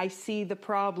saying, I see the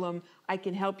problem, I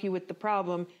can help you with the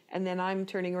problem, and then I'm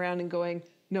turning around and going,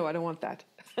 no, I don't want that.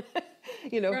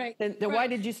 Right. Then why Right.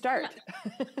 did you Yeah. start?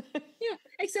 Yeah.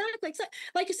 Exactly. Exactly.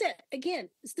 Like you said, again,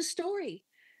 it's the story.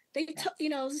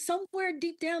 Somewhere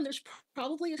deep down, there's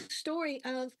probably a story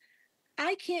of,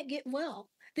 I can't get well.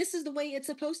 This is the way it's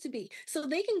supposed to be. So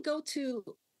they can go to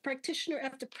practitioner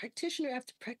after practitioner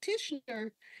after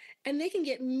practitioner, and they can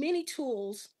get many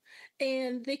tools,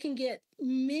 and they can get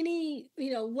many,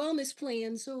 wellness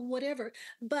plans or whatever.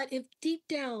 But if deep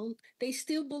down they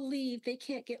still believe they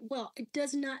can't get well, it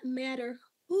does not matter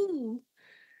who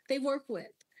they work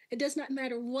with. It does not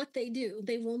matter what they do.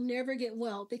 They will never get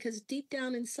well because deep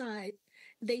down inside,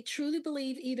 they truly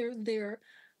believe either they're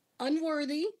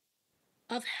unworthy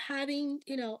of having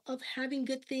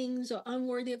good things, or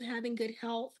unworthy of having good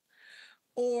health,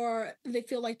 or they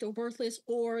feel like they're worthless,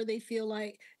 or they feel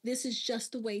like this is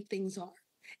just the way things are.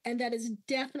 And that is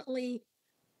definitely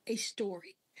a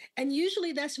story. And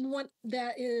usually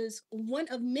that is one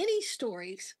of many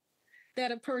stories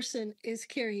that a person is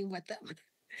carrying with them.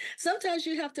 Sometimes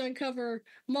you have to uncover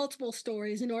multiple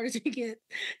stories in order to get,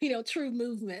 true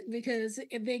movement, because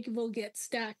they will get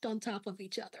stacked on top of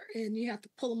each other and you have to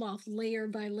pull them off layer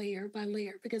by layer by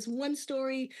layer, because one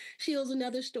story shields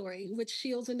another story, which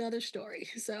shields another story.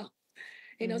 So,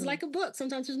 it's Mm-hmm. like a book.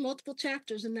 Sometimes there's multiple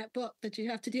chapters in that book that you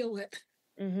have to deal with.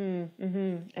 Mm-hmm.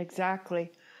 Mm-hmm. Exactly.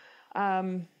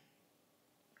 Um,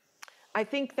 I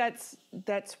think that's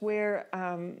where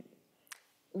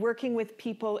working with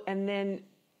people, and then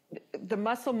the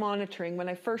muscle monitoring, when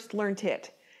I first learned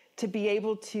it, to be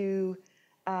able to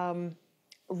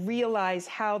realize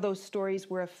how those stories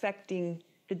were affecting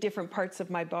the different parts of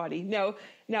my body.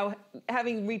 Now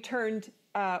having returned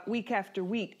week after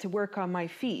week to work on my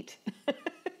feet,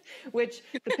 which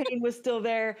the pain was still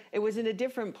there. It was in a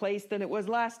different place than it was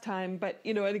last time, but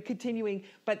and continuing.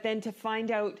 But then to find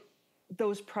out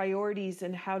those priorities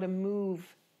and how to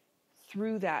move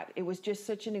through that, it was just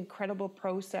such an incredible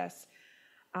process.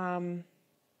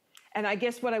 And I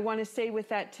guess what I want to say with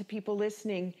that to people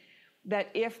listening, that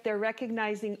if they're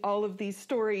recognizing all of these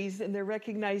stories and they're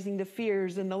recognizing the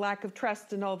fears and the lack of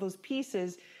trust and all those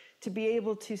pieces, to be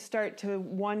able to start to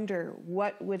wonder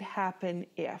what would happen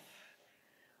if,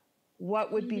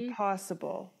 what would be Mm-hmm.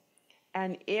 possible.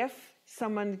 And if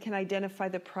someone can identify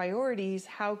the priorities,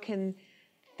 how can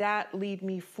that lead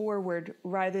me forward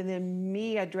rather than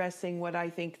me addressing what I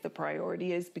think the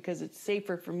priority is, because it's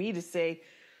safer for me to say,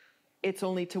 it's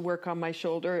only to work on my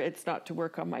shoulder. It's not to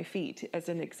work on my feet, as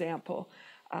an example.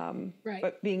 Right.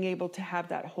 But being able to have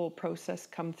that whole process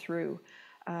come through.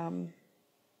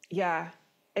 Yeah,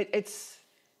 it's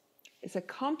a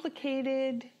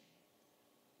complicated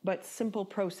but simple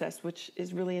process, which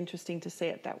is really interesting to say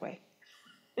it that way.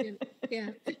 Yeah. Yeah.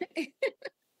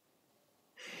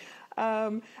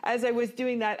 As I was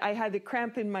doing that, I had the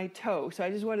cramp in my toe. So I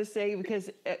just want to say, because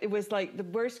it was like the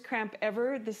worst cramp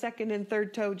ever, the second and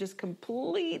third toe just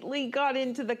completely got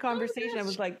into the conversation. I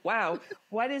was like, wow,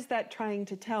 what is that trying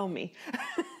to tell me?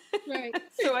 Right.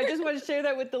 So I just want to share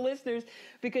that with the listeners,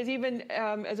 because even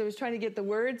as I was trying to get the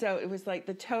words out, it was like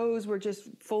the toes were just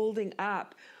folding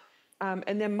up.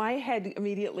 And then my head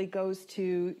immediately goes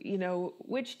to,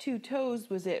 which two toes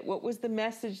was it? What was the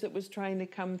message that was trying to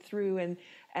come through?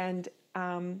 And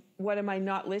what am I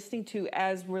not listening to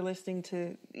as we're listening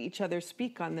to each other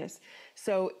speak on this?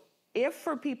 So if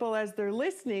for people as they're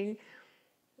listening,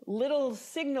 little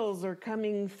signals are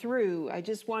coming through, I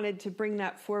just wanted to bring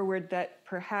that forward, that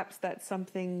perhaps that's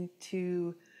something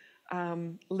to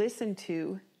listen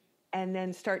to, and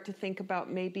then start to think about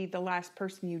maybe the last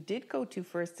person you did go to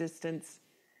for assistance.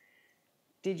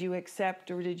 Did you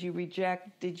accept or did you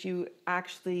reject? Did you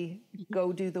actually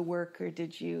go do the work, or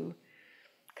did you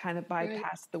kind of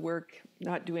bypass the work,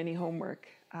 not do any homework?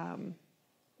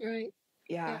 Right.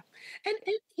 Yeah.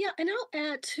 And I'll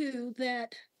add too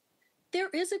that there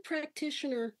is a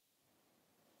practitioner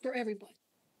for everyone.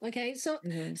 Okay. So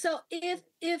Mm-hmm. so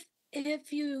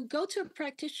if you go to a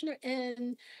practitioner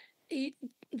and it,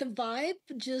 the vibe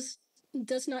just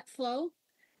does not flow,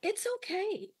 it's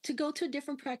okay to go to a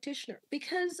different practitioner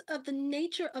because of the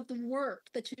nature of the work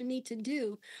that you need to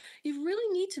do. You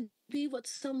really need to be with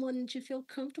someone that you feel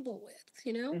comfortable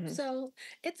with. Mm-hmm. So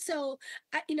it's so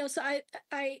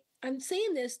I'm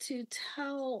saying this to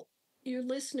tell your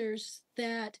listeners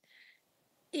that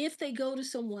if they go to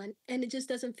someone and it just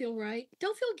doesn't feel right,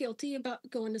 don't feel guilty about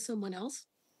going to someone else,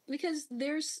 because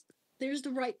there's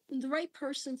the right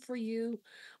person for you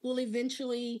will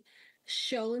eventually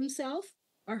show himself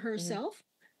or Mm-hmm. herself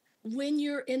when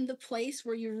you're in the place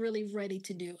where you're really ready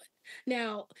to do it.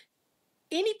 Now,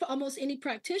 almost any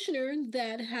practitioner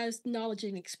that has knowledge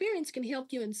and experience can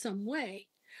help you in some way,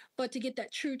 but to get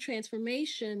that true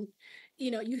transformation,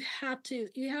 you have to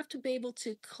be able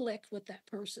to click with that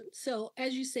person. So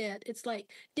as you said, it's like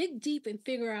dig deep and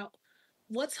figure out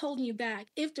what's holding you back,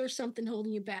 if there's something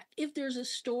holding you back, if there's a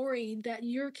story that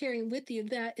you're carrying with you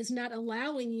that is not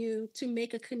allowing you to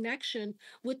make a connection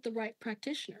with the right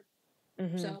practitioner.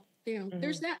 Mm-hmm. So Mm-hmm.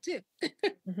 there's that too.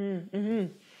 Mm-hmm.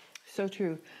 Mm-hmm. So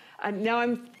true. Now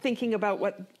I'm thinking about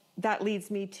what that leads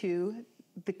me to.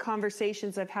 The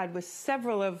conversations I've had with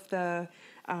several of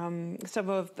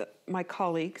my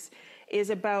colleagues is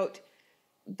about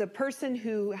the person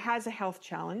who has a health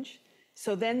challenge.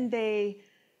 So then they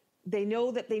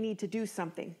know that they need to do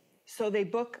something. So they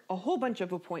book a whole bunch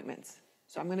of appointments.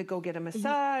 So I'm going to go get a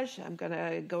massage. I'm going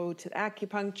to go to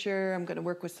acupuncture. I'm going to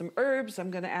work with some herbs. I'm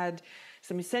going to add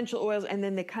some essential oils. And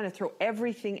then they kind of throw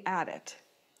everything at it.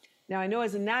 Now, I know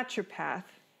as a naturopath,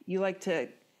 you like to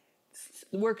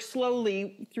work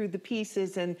slowly through the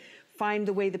pieces and find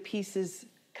the way the pieces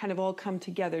kind of all come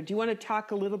together. Do you want to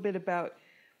talk a little bit about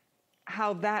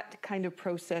how that kind of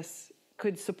process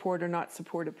could support or not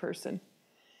support a person?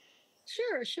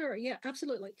 Sure. Yeah,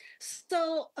 absolutely.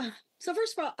 So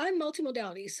first of all, I'm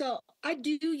multimodality. So I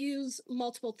do use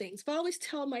multiple things. But I always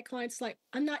tell my clients, like,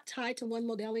 I'm not tied to one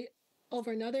modality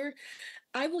over another.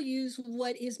 I will use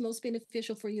what is most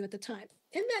beneficial for you at the time.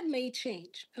 And that may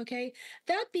change. Okay.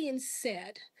 That being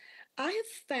said, I have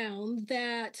found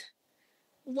that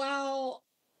while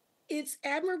it's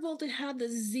admirable to have the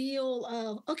zeal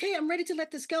of, okay, I'm ready to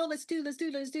let this go. Let's do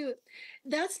it.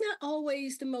 That's not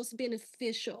always the most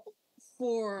beneficial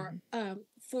for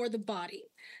the body,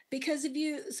 because if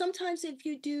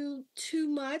you do too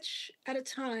much at a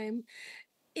time,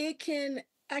 it can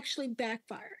actually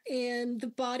backfire and the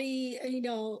body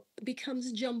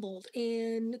becomes jumbled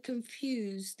and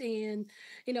confused and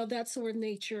that sort of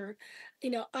nature.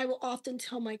 I will often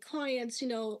tell my clients,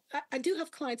 I do have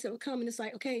clients that will come and it's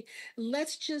like, okay,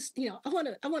 let's just, I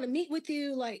want to meet with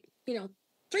you, like,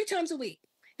 3 times a week.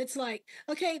 It's like,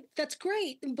 okay, that's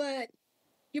great, but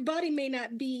your body may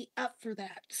not be up for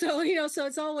that. So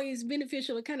it's always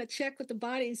beneficial to kind of check with the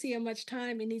body and see how much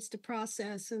time it needs to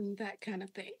process and that kind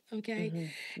of thing. Okay.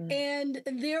 Mm-hmm. Mm-hmm. And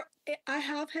I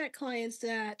have had clients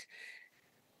that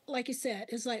like you said,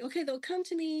 it's like, okay, they'll come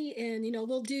to me and,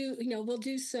 we'll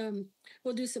do some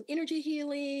energy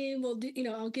healing. We'll do,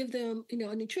 I'll give them,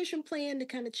 a nutrition plan to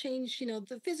kind of change,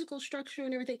 the physical structure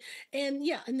and everything. And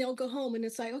yeah, and they'll go home and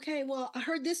it's like, okay, well, I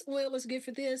heard this oil is good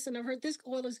for this and I've heard this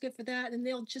oil is good for that. And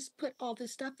they'll just put all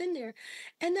this stuff in there.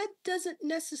 And that doesn't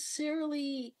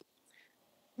necessarily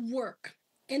work.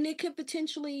 And it could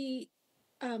potentially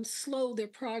slow their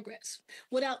progress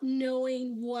without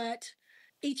knowing what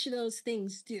each of those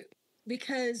things do,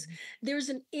 because there's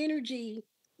an energy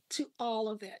to all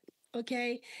of it.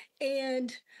 Okay.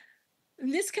 And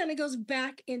this kind of goes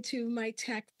back into my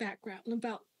tech background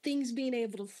about things being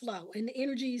able to flow and the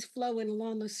energies flowing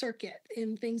along the circuit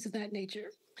and things of that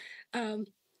nature. Um,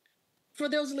 for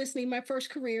those listening, my first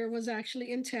career was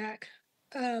actually in tech.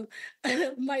 Um,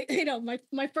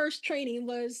 my first training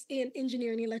was in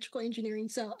engineering, electrical engineering.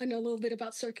 So I know a little bit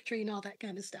about circuitry and all that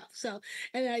kind of stuff. So,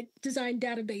 and I designed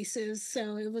databases.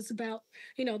 So it was about,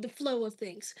 the flow of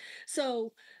things.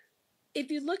 So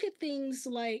if you look at things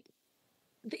like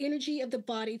the energy of the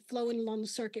body flowing along the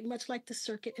circuit, much like the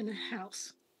circuit in a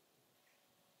house,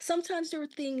 sometimes there are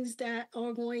things that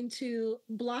are going to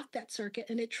block that circuit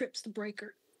and it trips the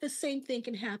breaker. The same thing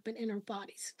can happen in our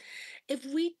bodies. If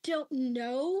we don't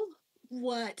know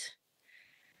what,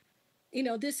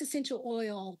 this essential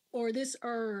oil or this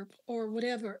herb or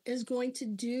whatever is going to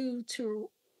do to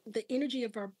the energy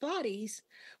of our bodies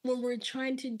when we're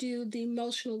trying to do the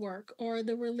emotional work or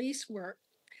the release work,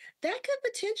 that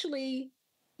could potentially,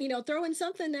 throw in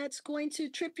something that's going to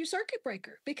trip your circuit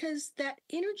breaker, because that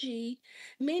energy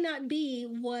may not be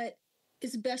what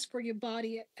is best for your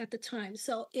body at the time.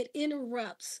 So it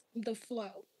interrupts the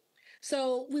flow.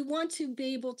 So we want to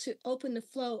be able to open the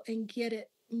flow and get it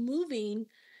moving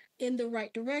in the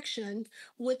right direction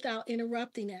without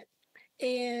interrupting it.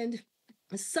 And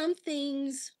some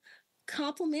things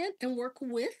complement and work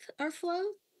with our flow,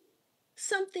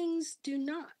 some things do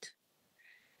not.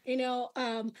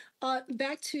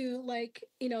 Back to, like,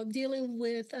 dealing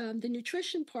with the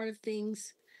nutrition part of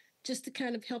things, just to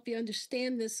kind of help you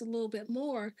understand this a little bit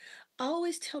more. I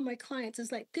always tell my clients,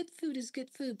 it's like good food is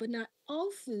good food, but not all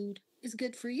food is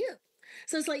good for you.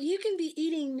 So it's like you can be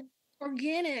eating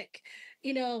organic,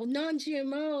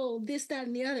 non-GMO, this, that,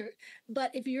 and the other. But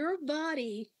if your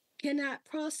body cannot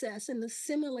process and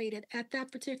assimilate it at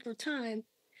that particular time,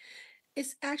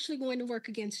 it's actually going to work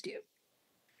against you.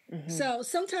 So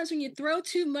sometimes when you throw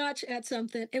too much at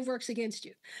something, it works against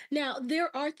you. Now,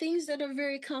 there are things that are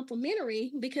very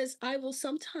complementary, because I will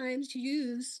sometimes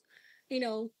use, you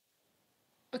know,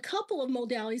 a couple of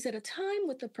modalities at a time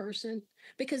with the person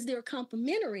because they're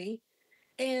complementary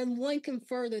and one can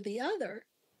further the other.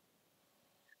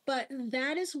 But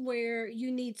that is where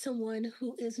you need someone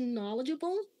who is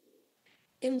knowledgeable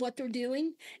in what they're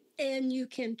doing and you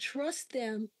can trust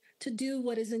them to do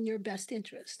what is in your best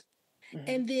interest.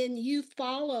 And then you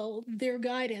follow their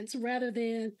guidance rather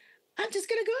than, I'm just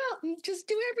going to go out and just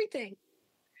do everything.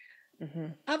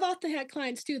 I've often had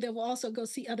clients too that will also go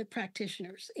see other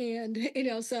practitioners. And,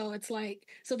 so it's like,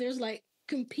 so there's like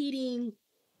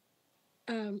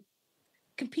um,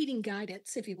 competing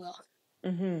guidance, if you will.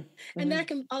 And that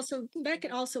can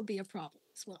also be a problem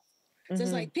as well. So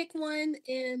it's like, pick one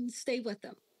and stay with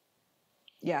them.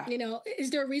 Yeah.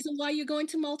 Is there a reason why you're going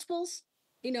to multiples?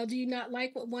 Do you not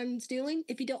like what one's doing?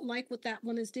 If you don't like what that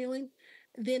one is doing,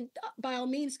 then by all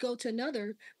means go to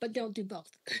another, but don't do both.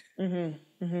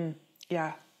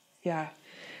 Yeah. Yeah.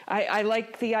 I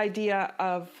like the idea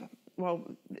of, well,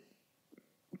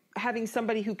 having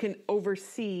somebody who can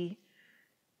oversee.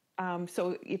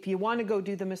 So if you want to go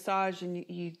do the massage and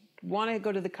you want to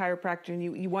go to the chiropractor and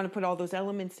you want to put all those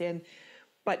elements in,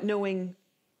 but knowing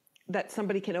that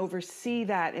somebody can oversee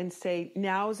that and say,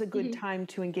 now's a good time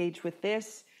to engage with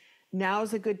this.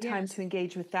 Now's a good time to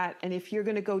engage with that. And if you're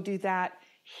going to go do that,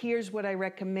 here's what I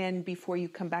recommend before you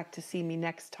come back to see me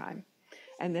next time.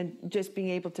 And then just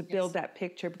being able to build that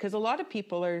picture, because a lot of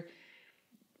people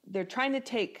they're trying to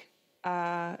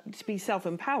to be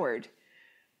self-empowered,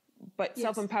 but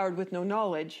self-empowered with no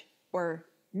knowledge or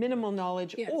minimal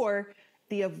knowledge, or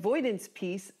the avoidance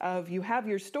piece of you have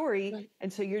your story.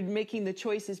 And so you're making the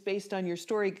choices based on your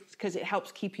story because it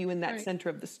helps keep you in that center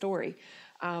of the story.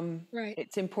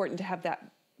 It's important to have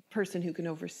that person who can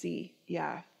oversee.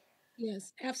 Yeah.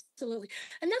 Yes, absolutely.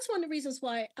 And that's one of the reasons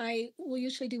why I will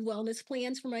usually do wellness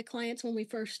plans for my clients when we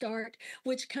first start,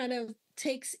 which kind of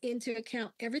takes into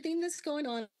account everything that's going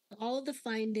on, all of the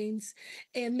findings,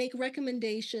 and make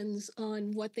recommendations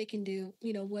on what they can do,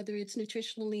 whether it's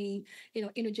nutritionally,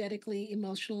 energetically,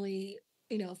 emotionally,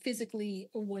 physically,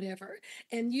 or whatever.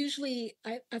 And usually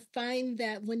I find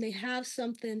that when they have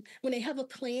a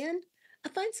plan, I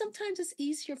find sometimes it's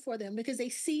easier for them because they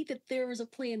see that there is a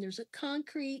plan. There's a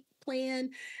concrete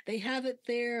plan. They have it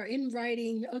there in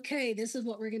writing. Okay, this is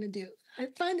what we're going to do. I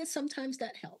find that sometimes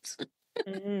that helps.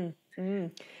 Mm,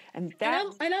 mm. And And that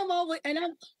I'm always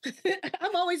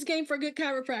I'm always game for a good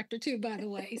chiropractor too, by the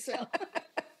way. So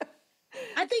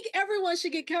I think everyone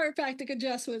should get chiropractic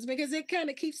adjustments because it kind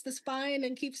of keeps the spine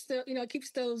and keeps the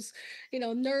keeps those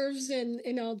nerves and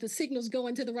the signals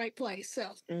going to the right place.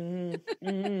 So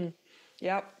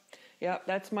Yep. Yep.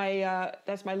 That's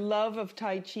my love of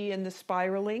Tai Chi and the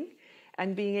spiraling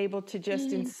and being able to just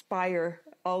mm, inspire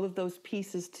all of those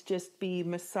pieces to just be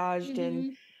massaged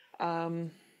and hmm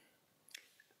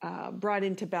brought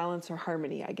into balance or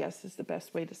harmony, I guess is the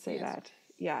best way to say yes. that.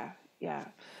 Yeah. Yeah.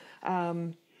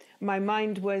 My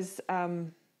mind was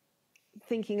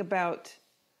thinking about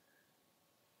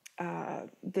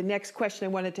the next question I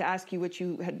wanted to ask you, which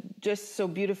you had just so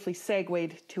beautifully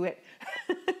segued to it,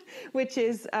 which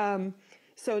is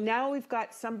so now we've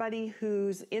got somebody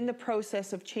who's in the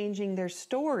process of changing their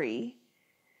story.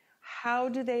 How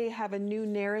do they have a new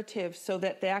narrative so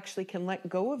that they actually can let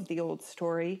go of the old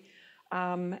story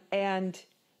and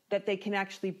that they can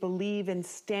actually believe and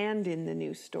stand in the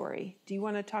new story? Do you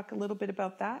want to talk a little bit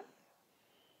about that?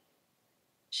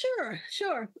 Sure,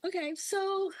 sure. Okay,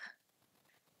 so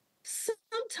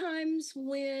sometimes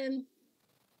when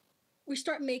we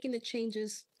start making the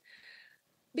changes,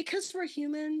 because we're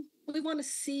human, we want to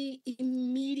see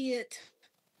immediate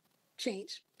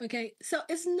change. Okay, so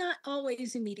it's not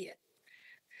always immediate.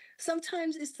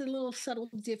 Sometimes it's the little subtle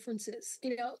differences.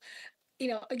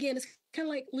 Again, it's kind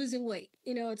of like losing weight.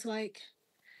 It's like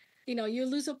you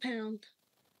lose a pound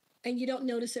and you don't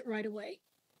notice it right away.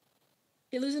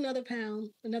 You lose another pound,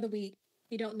 another week,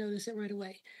 you don't notice it right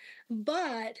away.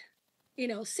 But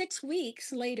 6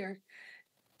 weeks later,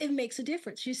 it makes a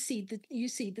difference. You see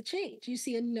the change. You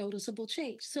see a noticeable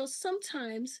change. So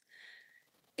sometimes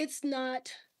it's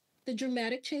not the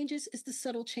dramatic changes, it's the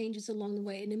subtle changes along the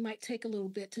way. And it might take a little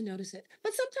bit to notice it.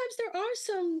 But sometimes there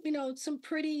are some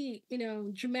pretty,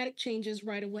 dramatic changes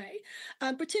right away.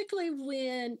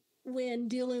 Particularly when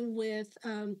dealing with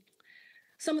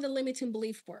some of the limiting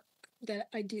belief work that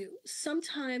I do.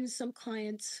 Sometimes some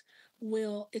clients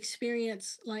will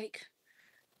experience like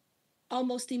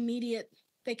almost immediate,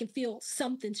 they can feel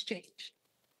something's changed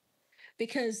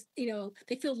because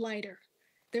they feel lighter.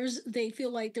 They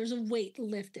feel like there's a weight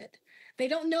lifted. They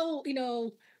don't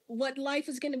know what life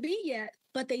is going to be yet,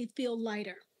 but they feel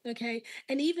lighter. Okay,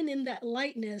 and even in that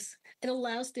lightness, it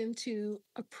allows them to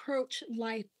approach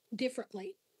life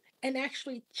differently and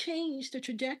actually change the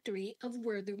trajectory of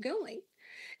where they're going.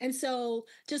 And so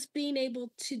just being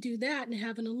able to do that and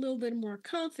having a little bit more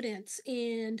confidence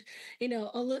and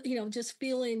just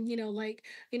feeling like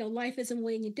life isn't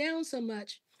weighing you down so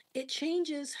much, it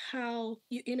changes how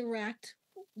you interact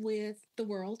with the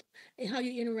world and how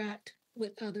you interact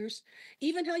with others,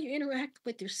 even how you interact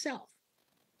with yourself.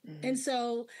 And Mm-hmm.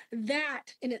 so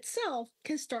that in itself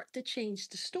can start to change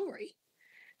the story.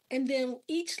 And then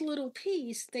each little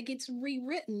piece that gets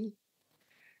rewritten,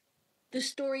 the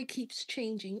story keeps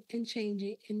changing and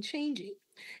changing and changing.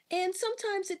 And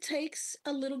sometimes it takes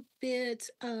a little bit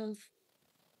of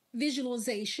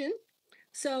visualization.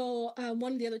 So,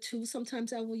 one of the other tools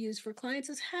sometimes I will use for clients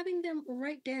is having them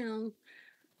write down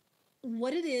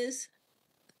what it is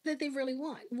that they really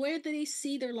want. Where do they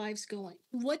see their lives going?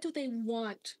 What do they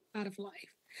want out of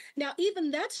life? Now,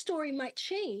 even that story might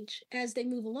change as they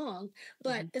move along,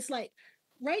 but Mm-hmm. it's like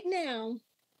right now,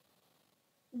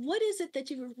 what is it that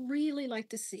you would really like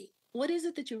to see? What is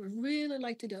it that you would really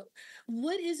like to do?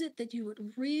 What is it that you would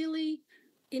really,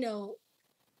 you know,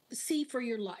 see for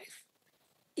your life?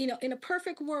 In a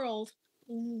perfect world,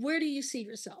 where do you see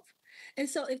yourself? And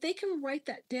so if they can write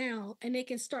that down and they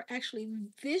can start actually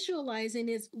visualizing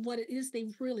is what it is they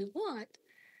really want,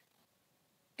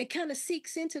 it kind of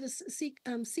seeps into the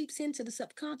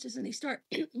subconscious and they start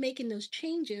making those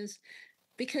changes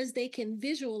because they can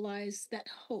visualize that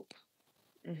hope.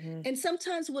 Mm-hmm. And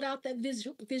sometimes without that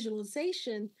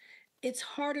visualization, it's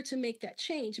harder to make that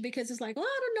change because it's like, well,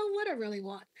 I don't know what I really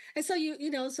want. And so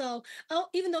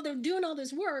even though they're doing all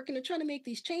this work and they're trying to make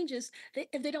these changes,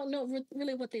 if they don't know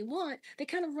really what they want, they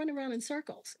kind of run around in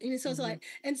circles. And so Mm-hmm.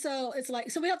 it's like,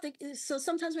 so we have to, so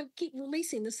sometimes we keep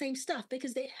releasing the same stuff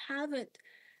because they haven't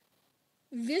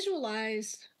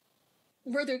visualized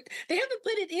they haven't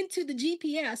put it into the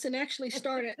GPS and actually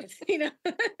started,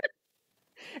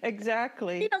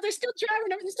 Exactly. they're still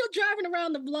driving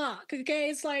around the block. Okay.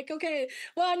 It's like, okay,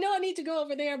 well, I know I need to go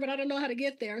over there, but I don't know how to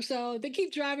get there. So they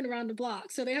keep driving around the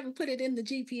block. So they haven't put it in the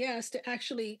GPS to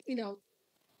actually,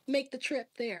 make the trip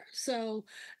there. So,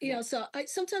 Yeah. so I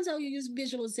sometimes I'll use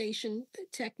visualization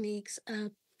techniques.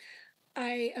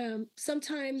 I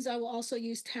sometimes I will also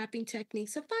use tapping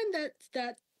techniques. I find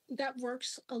that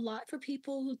works a lot for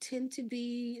people who tend to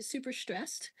be super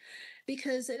stressed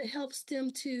because it helps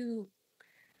them to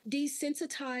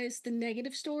desensitize the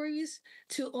negative stories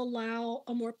to allow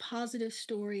a more positive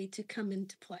story to come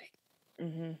into play.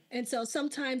 Mm-hmm. And so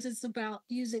sometimes it's about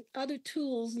using other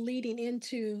tools leading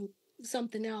into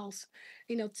something else.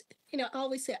 I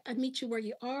always say, I meet you where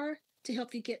you are to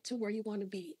help you get to where you want to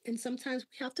be. And sometimes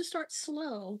we have to start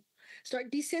slow,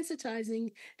 start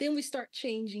desensitizing, then we start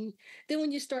changing. Then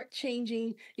when you start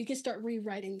changing, you can start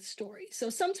rewriting the story. So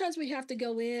sometimes we have to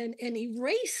go in and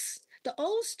erase the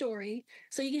old story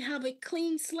so you can have a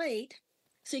clean slate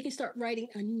so you can start writing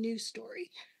a new story.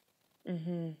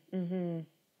 Mm-hmm. Mm-hmm.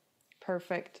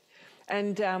 Perfect.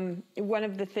 And one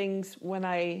of the things when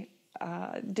I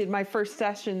did my first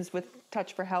sessions with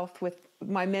Touch for Health with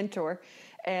my mentor,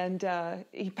 and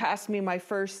he passed me my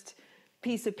first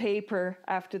piece of paper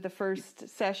after the first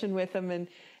session with him, and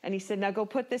he said, "Now go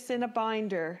put this in a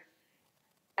binder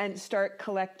and start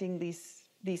collecting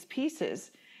these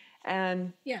pieces."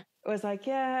 And Yeah. I was like,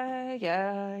 yeah,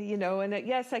 and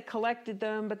yes, I collected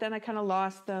them, but then I kind of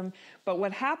lost them. But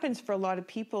what happens for a lot of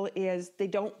people is they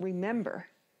don't remember.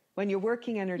 When you're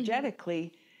working Mm-hmm.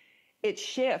 energetically, it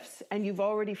shifts and you've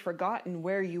already forgotten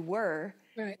where you were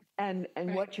Right. and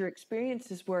Right. what your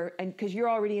experiences were, and because you're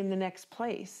already in the next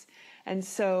place. And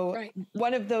so Right.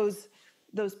 one of those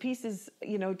pieces,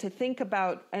 to think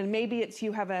about, and maybe it's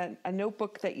you have a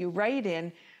notebook that you write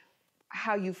in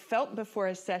how you felt before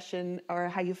a session or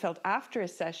how you felt after a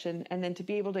session, and then to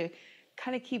be able to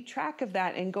kind of keep track of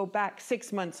that and go back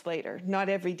 6 months later, not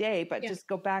every day, but Yeah. just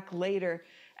go back later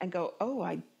and go, oh,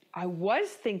 I was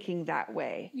thinking that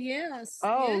way. Yes.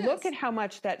 Oh, look at Yes. how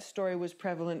much that story was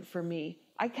prevalent for me.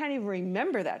 I can't even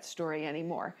remember that story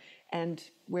anymore. And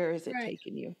where is it Right.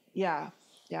 taking you? Yeah.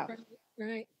 Yeah. Right.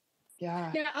 Right.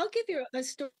 Yeah. Now, I'll give you a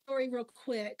story real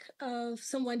quick of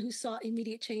someone who saw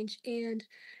immediate change, and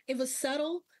it was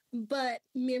subtle but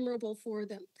memorable for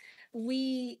them.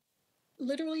 We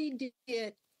literally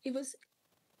did, it was,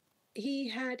 he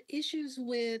had issues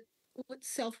with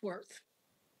self-worth,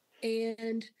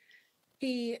 and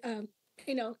he,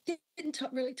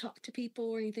 didn't really talk to people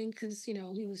or anything because, he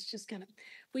was just kind of,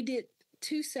 we did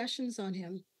 2 sessions on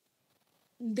him.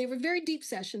 They were very deep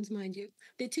sessions, mind you.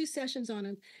 Did 2 sessions on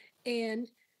him. And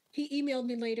he emailed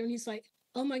me later and he's like,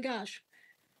 oh my gosh,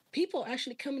 people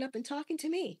actually coming up and talking to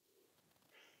me.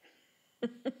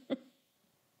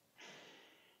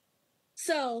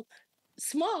 So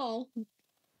small,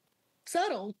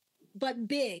 subtle, but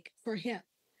big for him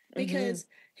Mm-hmm. because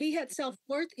he had self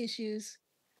worth issues,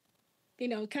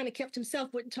 kind of kept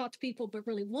himself, wouldn't talk to people, but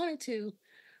really wanted to.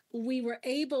 We were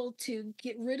able to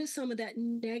get rid of some of that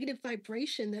negative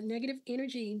vibration, that negative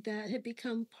energy that had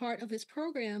become part of his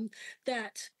program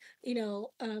that,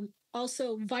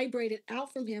 also vibrated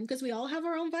out from him because we all have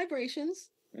our own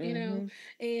vibrations, you know,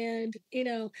 Mm-hmm.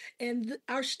 and,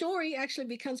 our story actually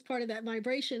becomes part of that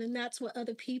vibration. And that's what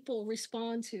other people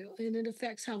respond to. And it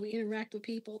affects how we interact with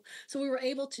people. So we were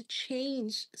able to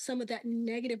change some of that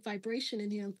negative vibration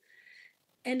in him,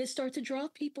 and it started to draw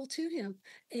people to him,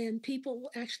 and people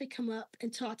will actually come up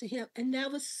and talk to him, and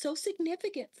that was so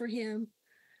significant for him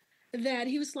that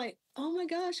he was like, oh my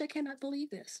gosh, I cannot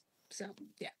believe this. So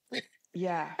yeah.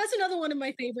 Yeah. That's another one of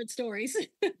my favorite stories.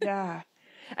 Yeah.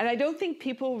 And I don't think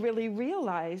people really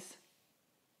realize,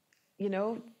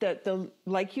 that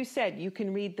like you said, you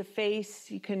can read the face,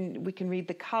 we can read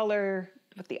the color,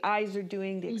 what the eyes are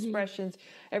doing, the Hmm. expressions,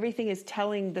 everything is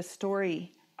telling the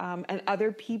story. And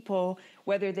other people,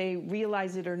 whether they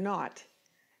realize it or not,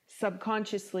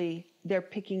 subconsciously, they're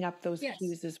picking up those Yes.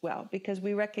 cues as well because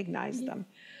we recognize Hmm. them.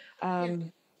 Yeah.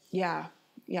 Yeah.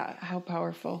 Yeah. How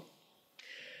powerful.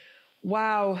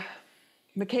 Wow.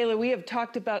 Michaela, we have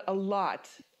talked about a lot,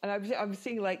 and I'm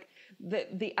seeing like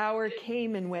the hour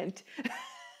came and went,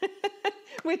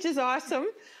 which is awesome.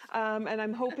 And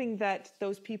I'm hoping that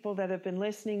those people that have been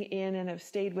listening in and have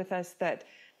stayed with us, that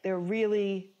they're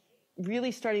really,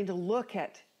 really starting to look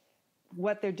at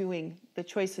what they're doing, the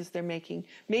choices they're making.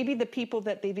 Maybe the people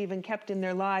that they've even kept in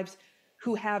their lives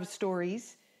who have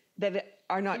stories that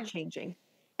are not Yeah. changing.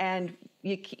 And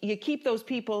you keep those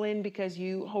people in because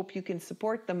you hope you can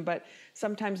support them, but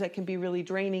sometimes that can be really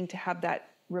draining to have that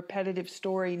repetitive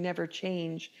story never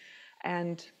change.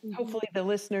 And Hmm. hopefully the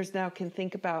listeners now can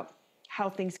think about how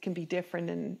things can be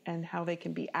different and how they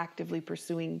can be actively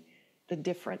pursuing the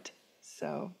different.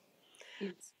 So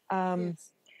Yes. um,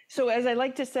 Yes. so as I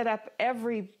like to set up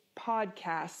every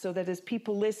podcast so that as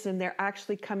people listen, they're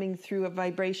actually coming through a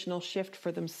vibrational shift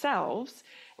for themselves.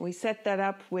 And we set that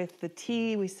up with the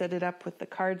tea. We set it up with the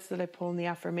cards that I pull and the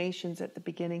affirmations at the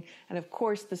beginning. And of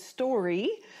course, the story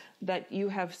that you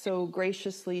have so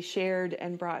graciously shared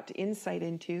and brought insight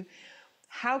into.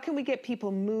 How can we get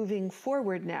people moving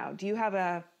forward now? Do you have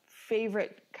a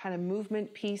favorite kind of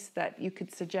movement piece that you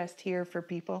could suggest here for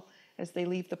people as they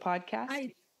leave the podcast?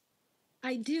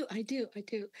 I do.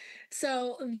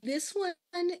 So this one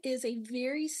is a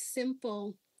very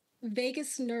simple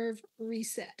vagus nerve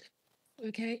reset.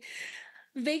 Okay.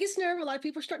 Vagus nerve, a lot of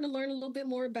people are starting to learn a little bit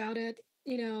more about it,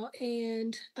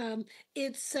 and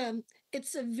it's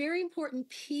it's a very important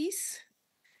piece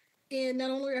in not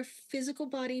only our physical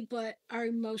body, but our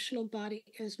emotional body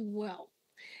as well.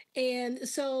 And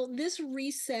so this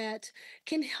reset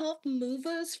can help move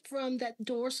us from that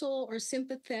dorsal or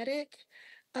sympathetic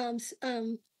um, s-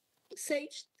 um,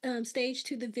 stage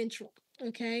to the ventral.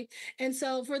 Okay. And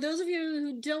so for those of you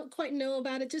who don't quite know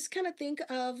about it, just kind of think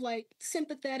of like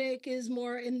sympathetic is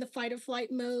more in the fight or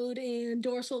flight mode and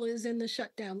dorsal is in the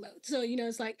shutdown mode. So,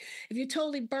 it's like if you're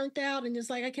totally burnt out and just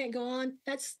like, I can't go on,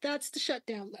 that's the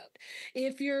shutdown mode.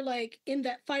 If you're like in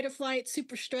that fight or flight,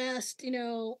 super stressed,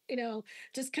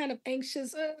 just kind of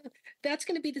anxious, that's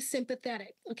going to be the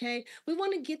sympathetic. Okay. We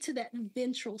want to get to that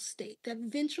ventral state. That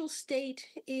ventral state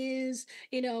is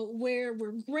where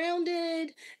we're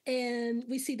grounded and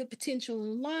we see the potential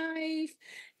in life.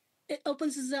 It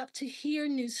opens us up to hear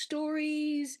new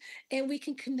stories and we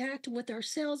can connect with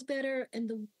ourselves better and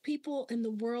the people in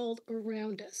the world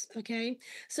around us. Okay.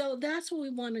 So that's what we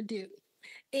want to do.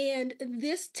 And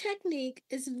this technique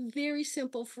is very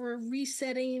simple for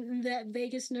resetting that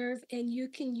vagus nerve. And you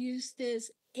can use this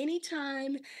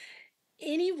anytime,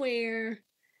 anywhere,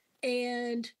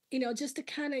 and just to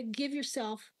kind of give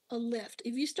yourself a lift.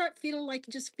 If you start feeling like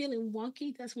you're just feeling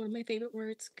wonky, that's one of my favorite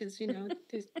words because you know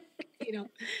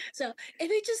so if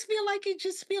you just feel like you're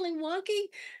just feeling wonky,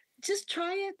 just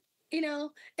try it.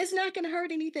 It's not going to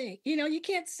hurt anything. You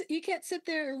can't sit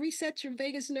there and reset your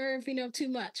vagus nerve too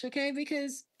much, okay,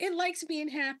 because it likes being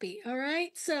happy. All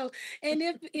right, so and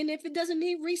if it doesn't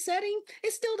need resetting,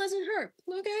 it still doesn't hurt.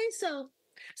 Okay,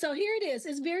 so here it is.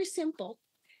 It's very simple.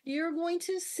 You're going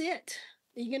to sit.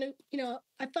 You're going to,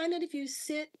 I find that if you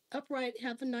sit upright,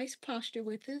 have a nice posture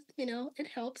with it, it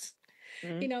helps.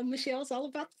 Mm. Michelle's all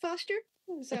about the posture.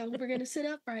 So we're going to sit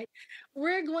upright.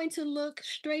 We're going to look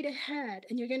straight ahead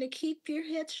and you're going to keep your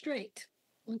head straight.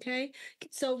 Okay.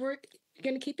 So we're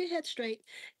going to keep your head straight.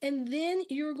 And then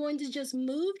you're going to just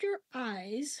move your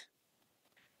eyes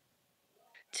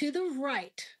to the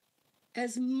right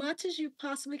as much as you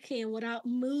possibly can without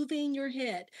moving your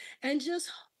head and just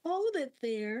hold it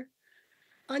there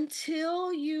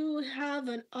until you have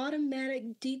an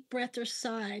automatic deep breath or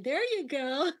sigh. There you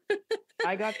go.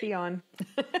 I got the on.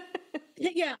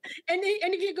 Yeah. And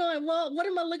if you're going, well, what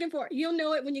am I looking for? You'll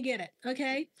know it when you get it.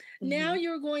 Okay. Now Mm-hmm.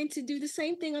 you're going to do the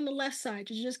same thing on the left side.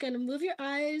 You're just going to move your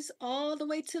eyes all the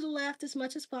way to the left as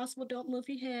much as possible. Don't move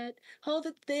your head. Hold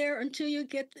it there until you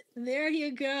get there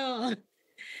you go.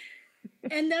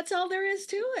 And that's all there is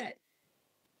to it.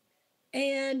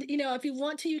 And if you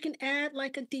want to, you can add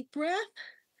like a deep breath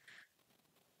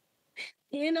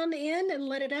in on the end and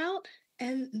let it out.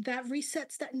 And that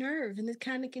resets that nerve and it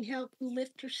kind of can help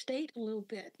lift your state a little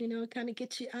bit, kind of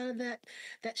get you out of that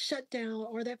shutdown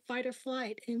or that fight or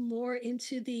flight and more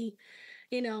into the,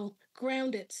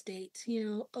 grounded state,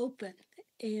 open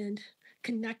and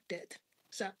connected.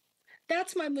 So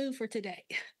that's my move for today.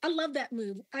 I love that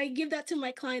move. I give that to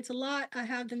my clients a lot. I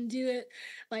have them do it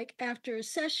like after a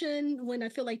session when I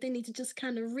feel like they need to just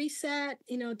kind of reset,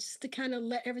 just to kind of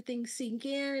let everything sink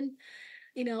in,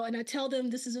 and I tell them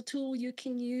this is a tool you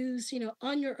can use,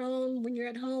 on your own when you're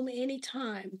at home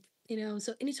anytime.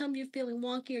 So anytime you're feeling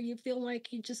wonky or you feel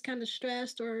like you're just kind of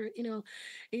stressed or,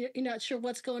 you're not sure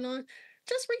what's going on,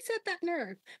 just reset that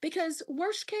nerve because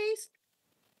worst case,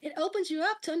 it opens you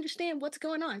up to understand what's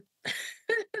going on.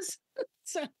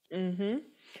 So Mm-hmm.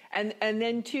 And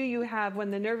then too, you have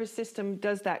when the nervous system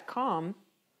does that calm,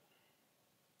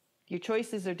 your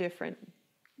choices are different.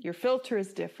 Your filter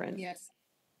is different. yes,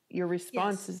 Your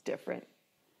response yes, is different.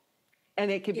 And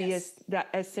it could be yes,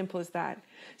 as simple as that.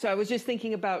 So I was just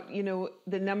thinking about,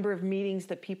 the number of meetings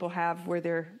that people have where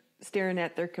they're staring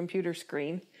at their computer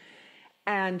screen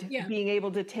and yeah, being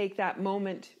able to take that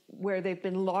moment where they've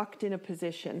been locked in a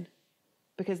position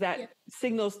because yeah, that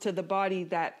signals to the body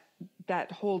that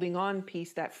holding on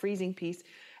piece, that freezing piece,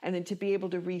 and then to be able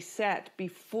to reset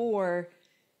before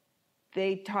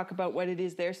they talk about what it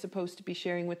is they're supposed to be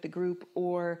sharing with the group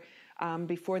or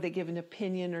before they give an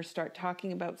opinion or start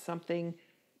talking about something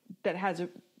that has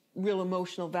real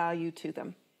emotional value to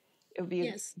them. It would be a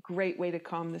Yes. great way to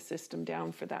calm the system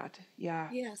down for that. Yeah.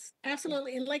 Yes,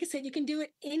 absolutely. And like I said, you can do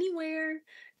it anywhere,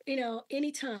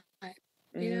 anytime,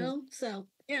 Mm, So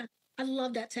yeah, I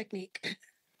love that technique.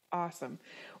 awesome.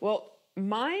 Well,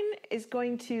 mine is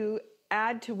going to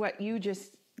add to what you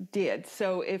just did.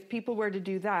 So if people were to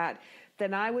do that,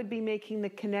 then I would be making the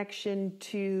connection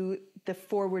to the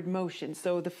forward motion.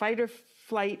 So the fight or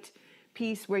flight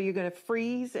piece where you're going to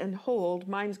freeze and hold,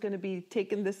 mine's going to be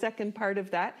taking the second part of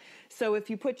that. So if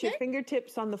you put your Okay.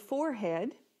 fingertips on the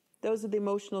forehead, those are the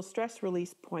emotional stress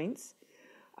release points,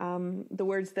 the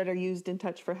words that are used in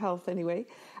Touch for Health anyway.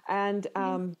 And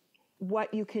Mhm.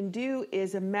 what you can do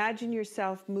is imagine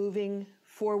yourself moving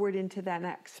forward into that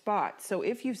next spot. So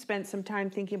if you've spent some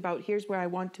time thinking about here's where I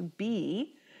want to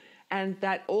be, and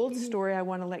that old Mhm. story I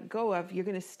want to let go of, you're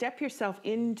going to step yourself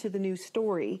into the new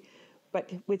story,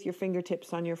 but with your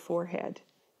fingertips on your forehead.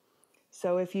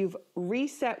 So if you've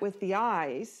reset with the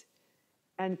eyes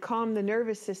and calm the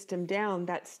nervous system down,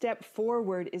 that step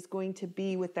forward is going to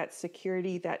be with that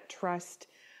security, that trust,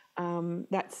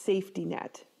 that safety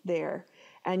net there.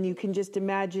 And you can just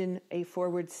imagine a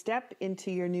forward step into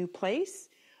your new place,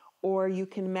 or you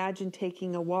can imagine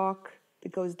taking a walk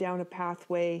that goes down a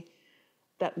pathway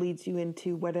that leads you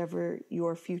into whatever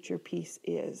your future peace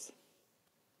is.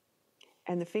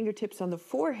 And the fingertips on the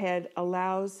forehead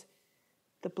allows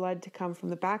the blood to come from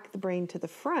the back of the brain to the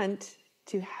front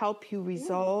to help you Ooh,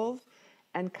 resolve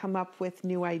and come up with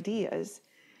new ideas.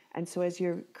 And so as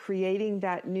you're creating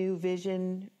that new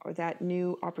vision or that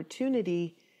new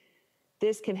opportunity,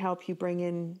 this can help you bring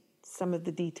in some of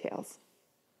the details.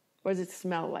 What does it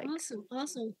smell like? awesome,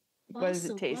 awesome, What does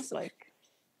it awesome, taste awesome. like?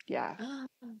 Yeah. Ah,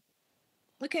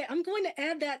 okay, I'm going to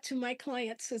add that to my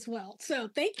clients as well. So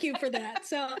thank you for that.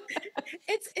 So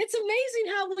it's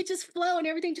amazing how we just flow and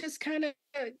everything just kind of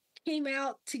came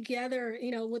out together,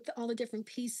 with all the different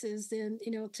pieces and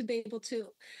to be able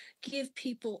to give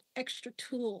people extra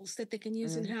tools that they can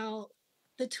use and Mm-hmm. how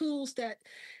the tools that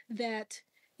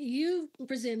you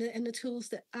presented and the tools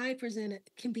that I presented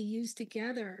can be used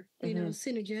together, Mm-hmm.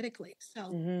 synergetically. So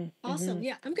Mm-hmm. Mm-hmm. awesome.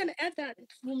 Yeah, I'm going to add that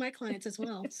for my clients as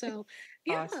well. So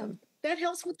yeah, Awesome. that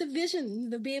helps with the vision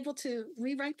to be able to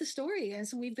rewrite the story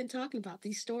as we've been talking about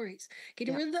these stories,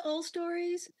 getting Yeah. rid of the old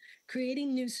stories,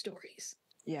 creating new stories.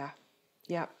 Yeah.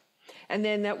 Yeah. And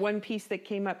then that one piece that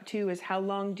came up too is how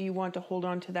long do you want to hold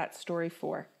on to that story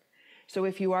for? So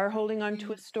if you are holding on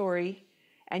to a Mm. story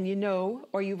and you know,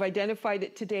 or you've identified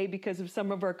it today because of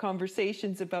some of our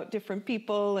conversations about different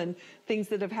people and things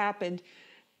that have happened,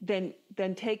 then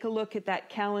take a look at that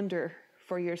calendar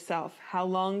for yourself. How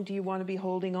long do you want to be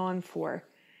holding on for?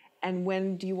 And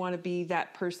when do you want to be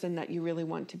that person that you really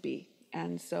want to be?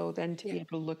 And so then to Yeah. be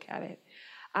able to look at it.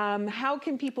 How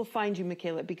can people find you,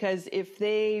 Michaela? Because if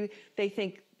they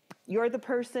think you're the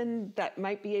person that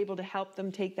might be able to help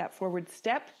them take that forward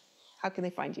step, how can they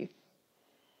find you?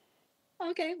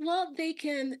 Okay, well, they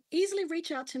can easily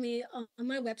reach out to me on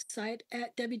my website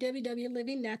at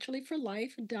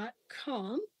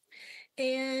www.livingnaturallyforlife.com.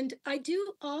 And I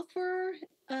do offer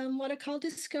what I call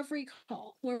discovery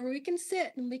call, where we can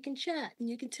sit and we can chat, and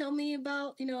you can tell me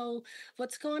about,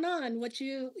 what's going on, what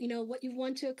you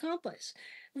want to accomplish.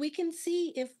 We can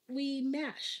see if we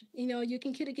mesh. You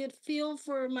can get a good feel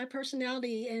for my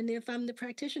personality and if I'm the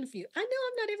practitioner for you. I know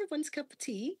I'm not everyone's cup of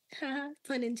tea,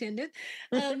 pun intended.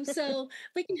 So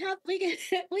we can have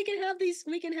these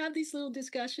little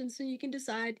discussions, so you can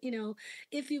decide,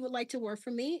 if you would like to work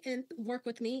for me and work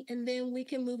with me, and then we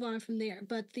can move on from there.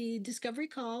 But the discovery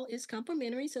call is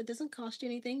complimentary, so it doesn't cost you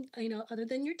anything, other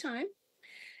than your time.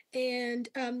 And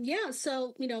yeah,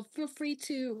 so feel free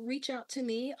to reach out to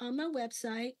me on my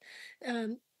website,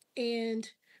 um, and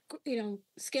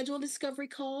schedule a discovery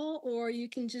call, or you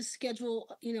can just schedule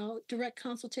direct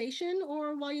consultation,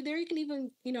 or while you're there you can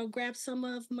even grab some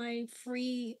of my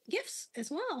free gifts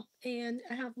as well. And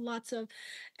I have lots of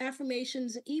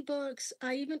affirmations and ebooks.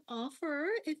 I even offer,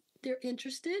 if they're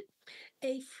interested,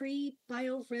 a free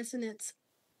bioresonance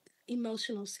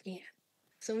emotional scan,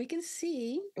 so we can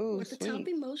see Oh, what the top sweet.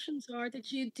 emotions are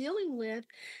that you're dealing with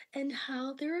and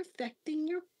how they're affecting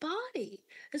your body.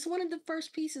 It's one of the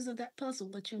first pieces of that puzzle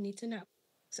that you'll need to know.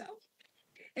 So,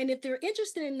 and if they're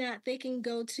interested in that, they can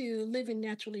go to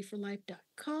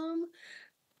livingnaturallyforlife.com,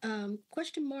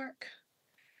 question mark,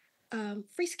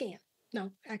 free scan.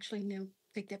 No, actually, no,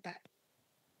 take that back.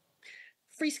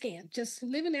 Free scan. Just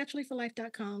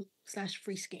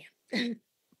livingnaturallyforlife.com/free scan.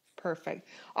 Perfect.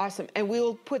 Awesome. And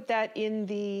we'll put that in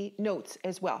the notes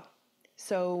as well.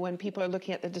 So when people are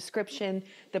looking at the description,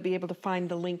 they'll be able to find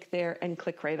the link there and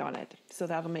click right on it. So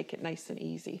that'll make it nice and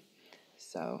easy.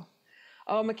 So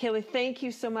Oh, Michaela, thank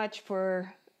you so much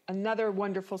for another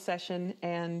wonderful session.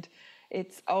 And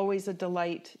it's always a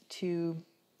delight to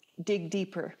dig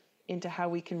deeper into how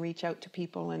we can reach out to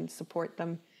people and support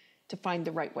them to find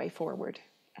the right way forward.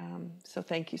 So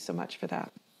thank you so much for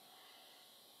that.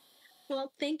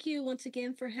 Well, thank you once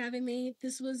again for having me.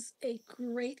 This was a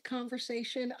great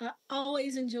conversation. I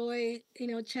always enjoy,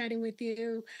 chatting with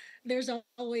you. There's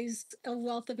always a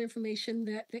wealth of information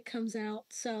that comes out.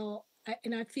 So,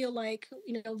 I feel like,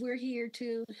 we're here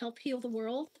to help heal the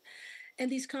world. And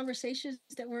these conversations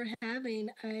that we're having,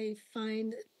 I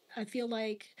feel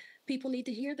like people need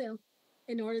to hear them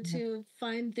in order to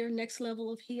find their next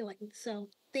level of healing. So,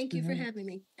 thank you for having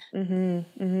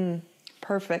me.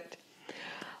 Perfect.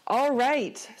 All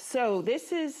right. So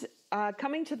this is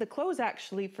coming to the close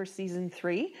actually for season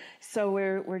 3. So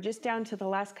we're just down to the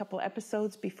last couple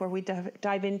episodes before we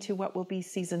dive into what will be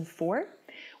season 4.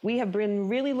 We have been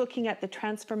really looking at the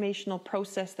transformational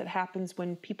process that happens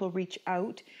when people reach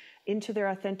out into their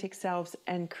authentic selves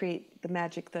and create the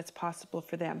magic that's possible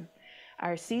for them.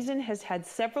 Our season has had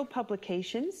several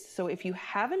publications, so if you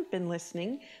haven't been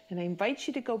listening, then I invite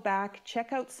you to go back,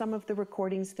 check out some of the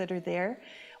recordings that are there.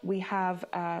 We have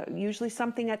usually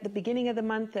something at the beginning of the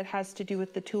month that has to do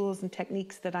with the tools and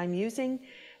techniques that I'm using.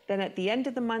 Then at the end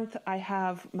of the month, I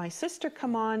have my sister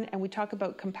come on and we talk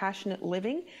about compassionate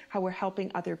living, how we're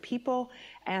helping other people.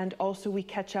 And also we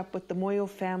catch up with the Moyo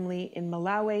family in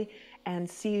Malawi and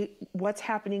see what's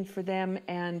happening for them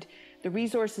and the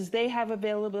resources they have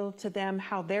available to them,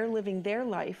 how they're living their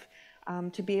life,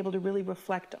 to be able to really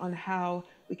reflect on how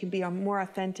we can be more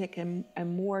authentic and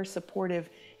more supportive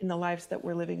in the lives that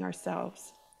we're living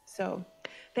ourselves. So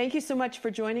thank you so much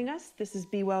for joining us. This is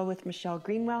Be Well with Michelle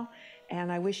Greenwell, and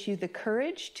I wish you the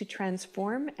courage to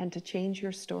transform and to change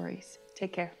your stories.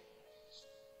 Take care.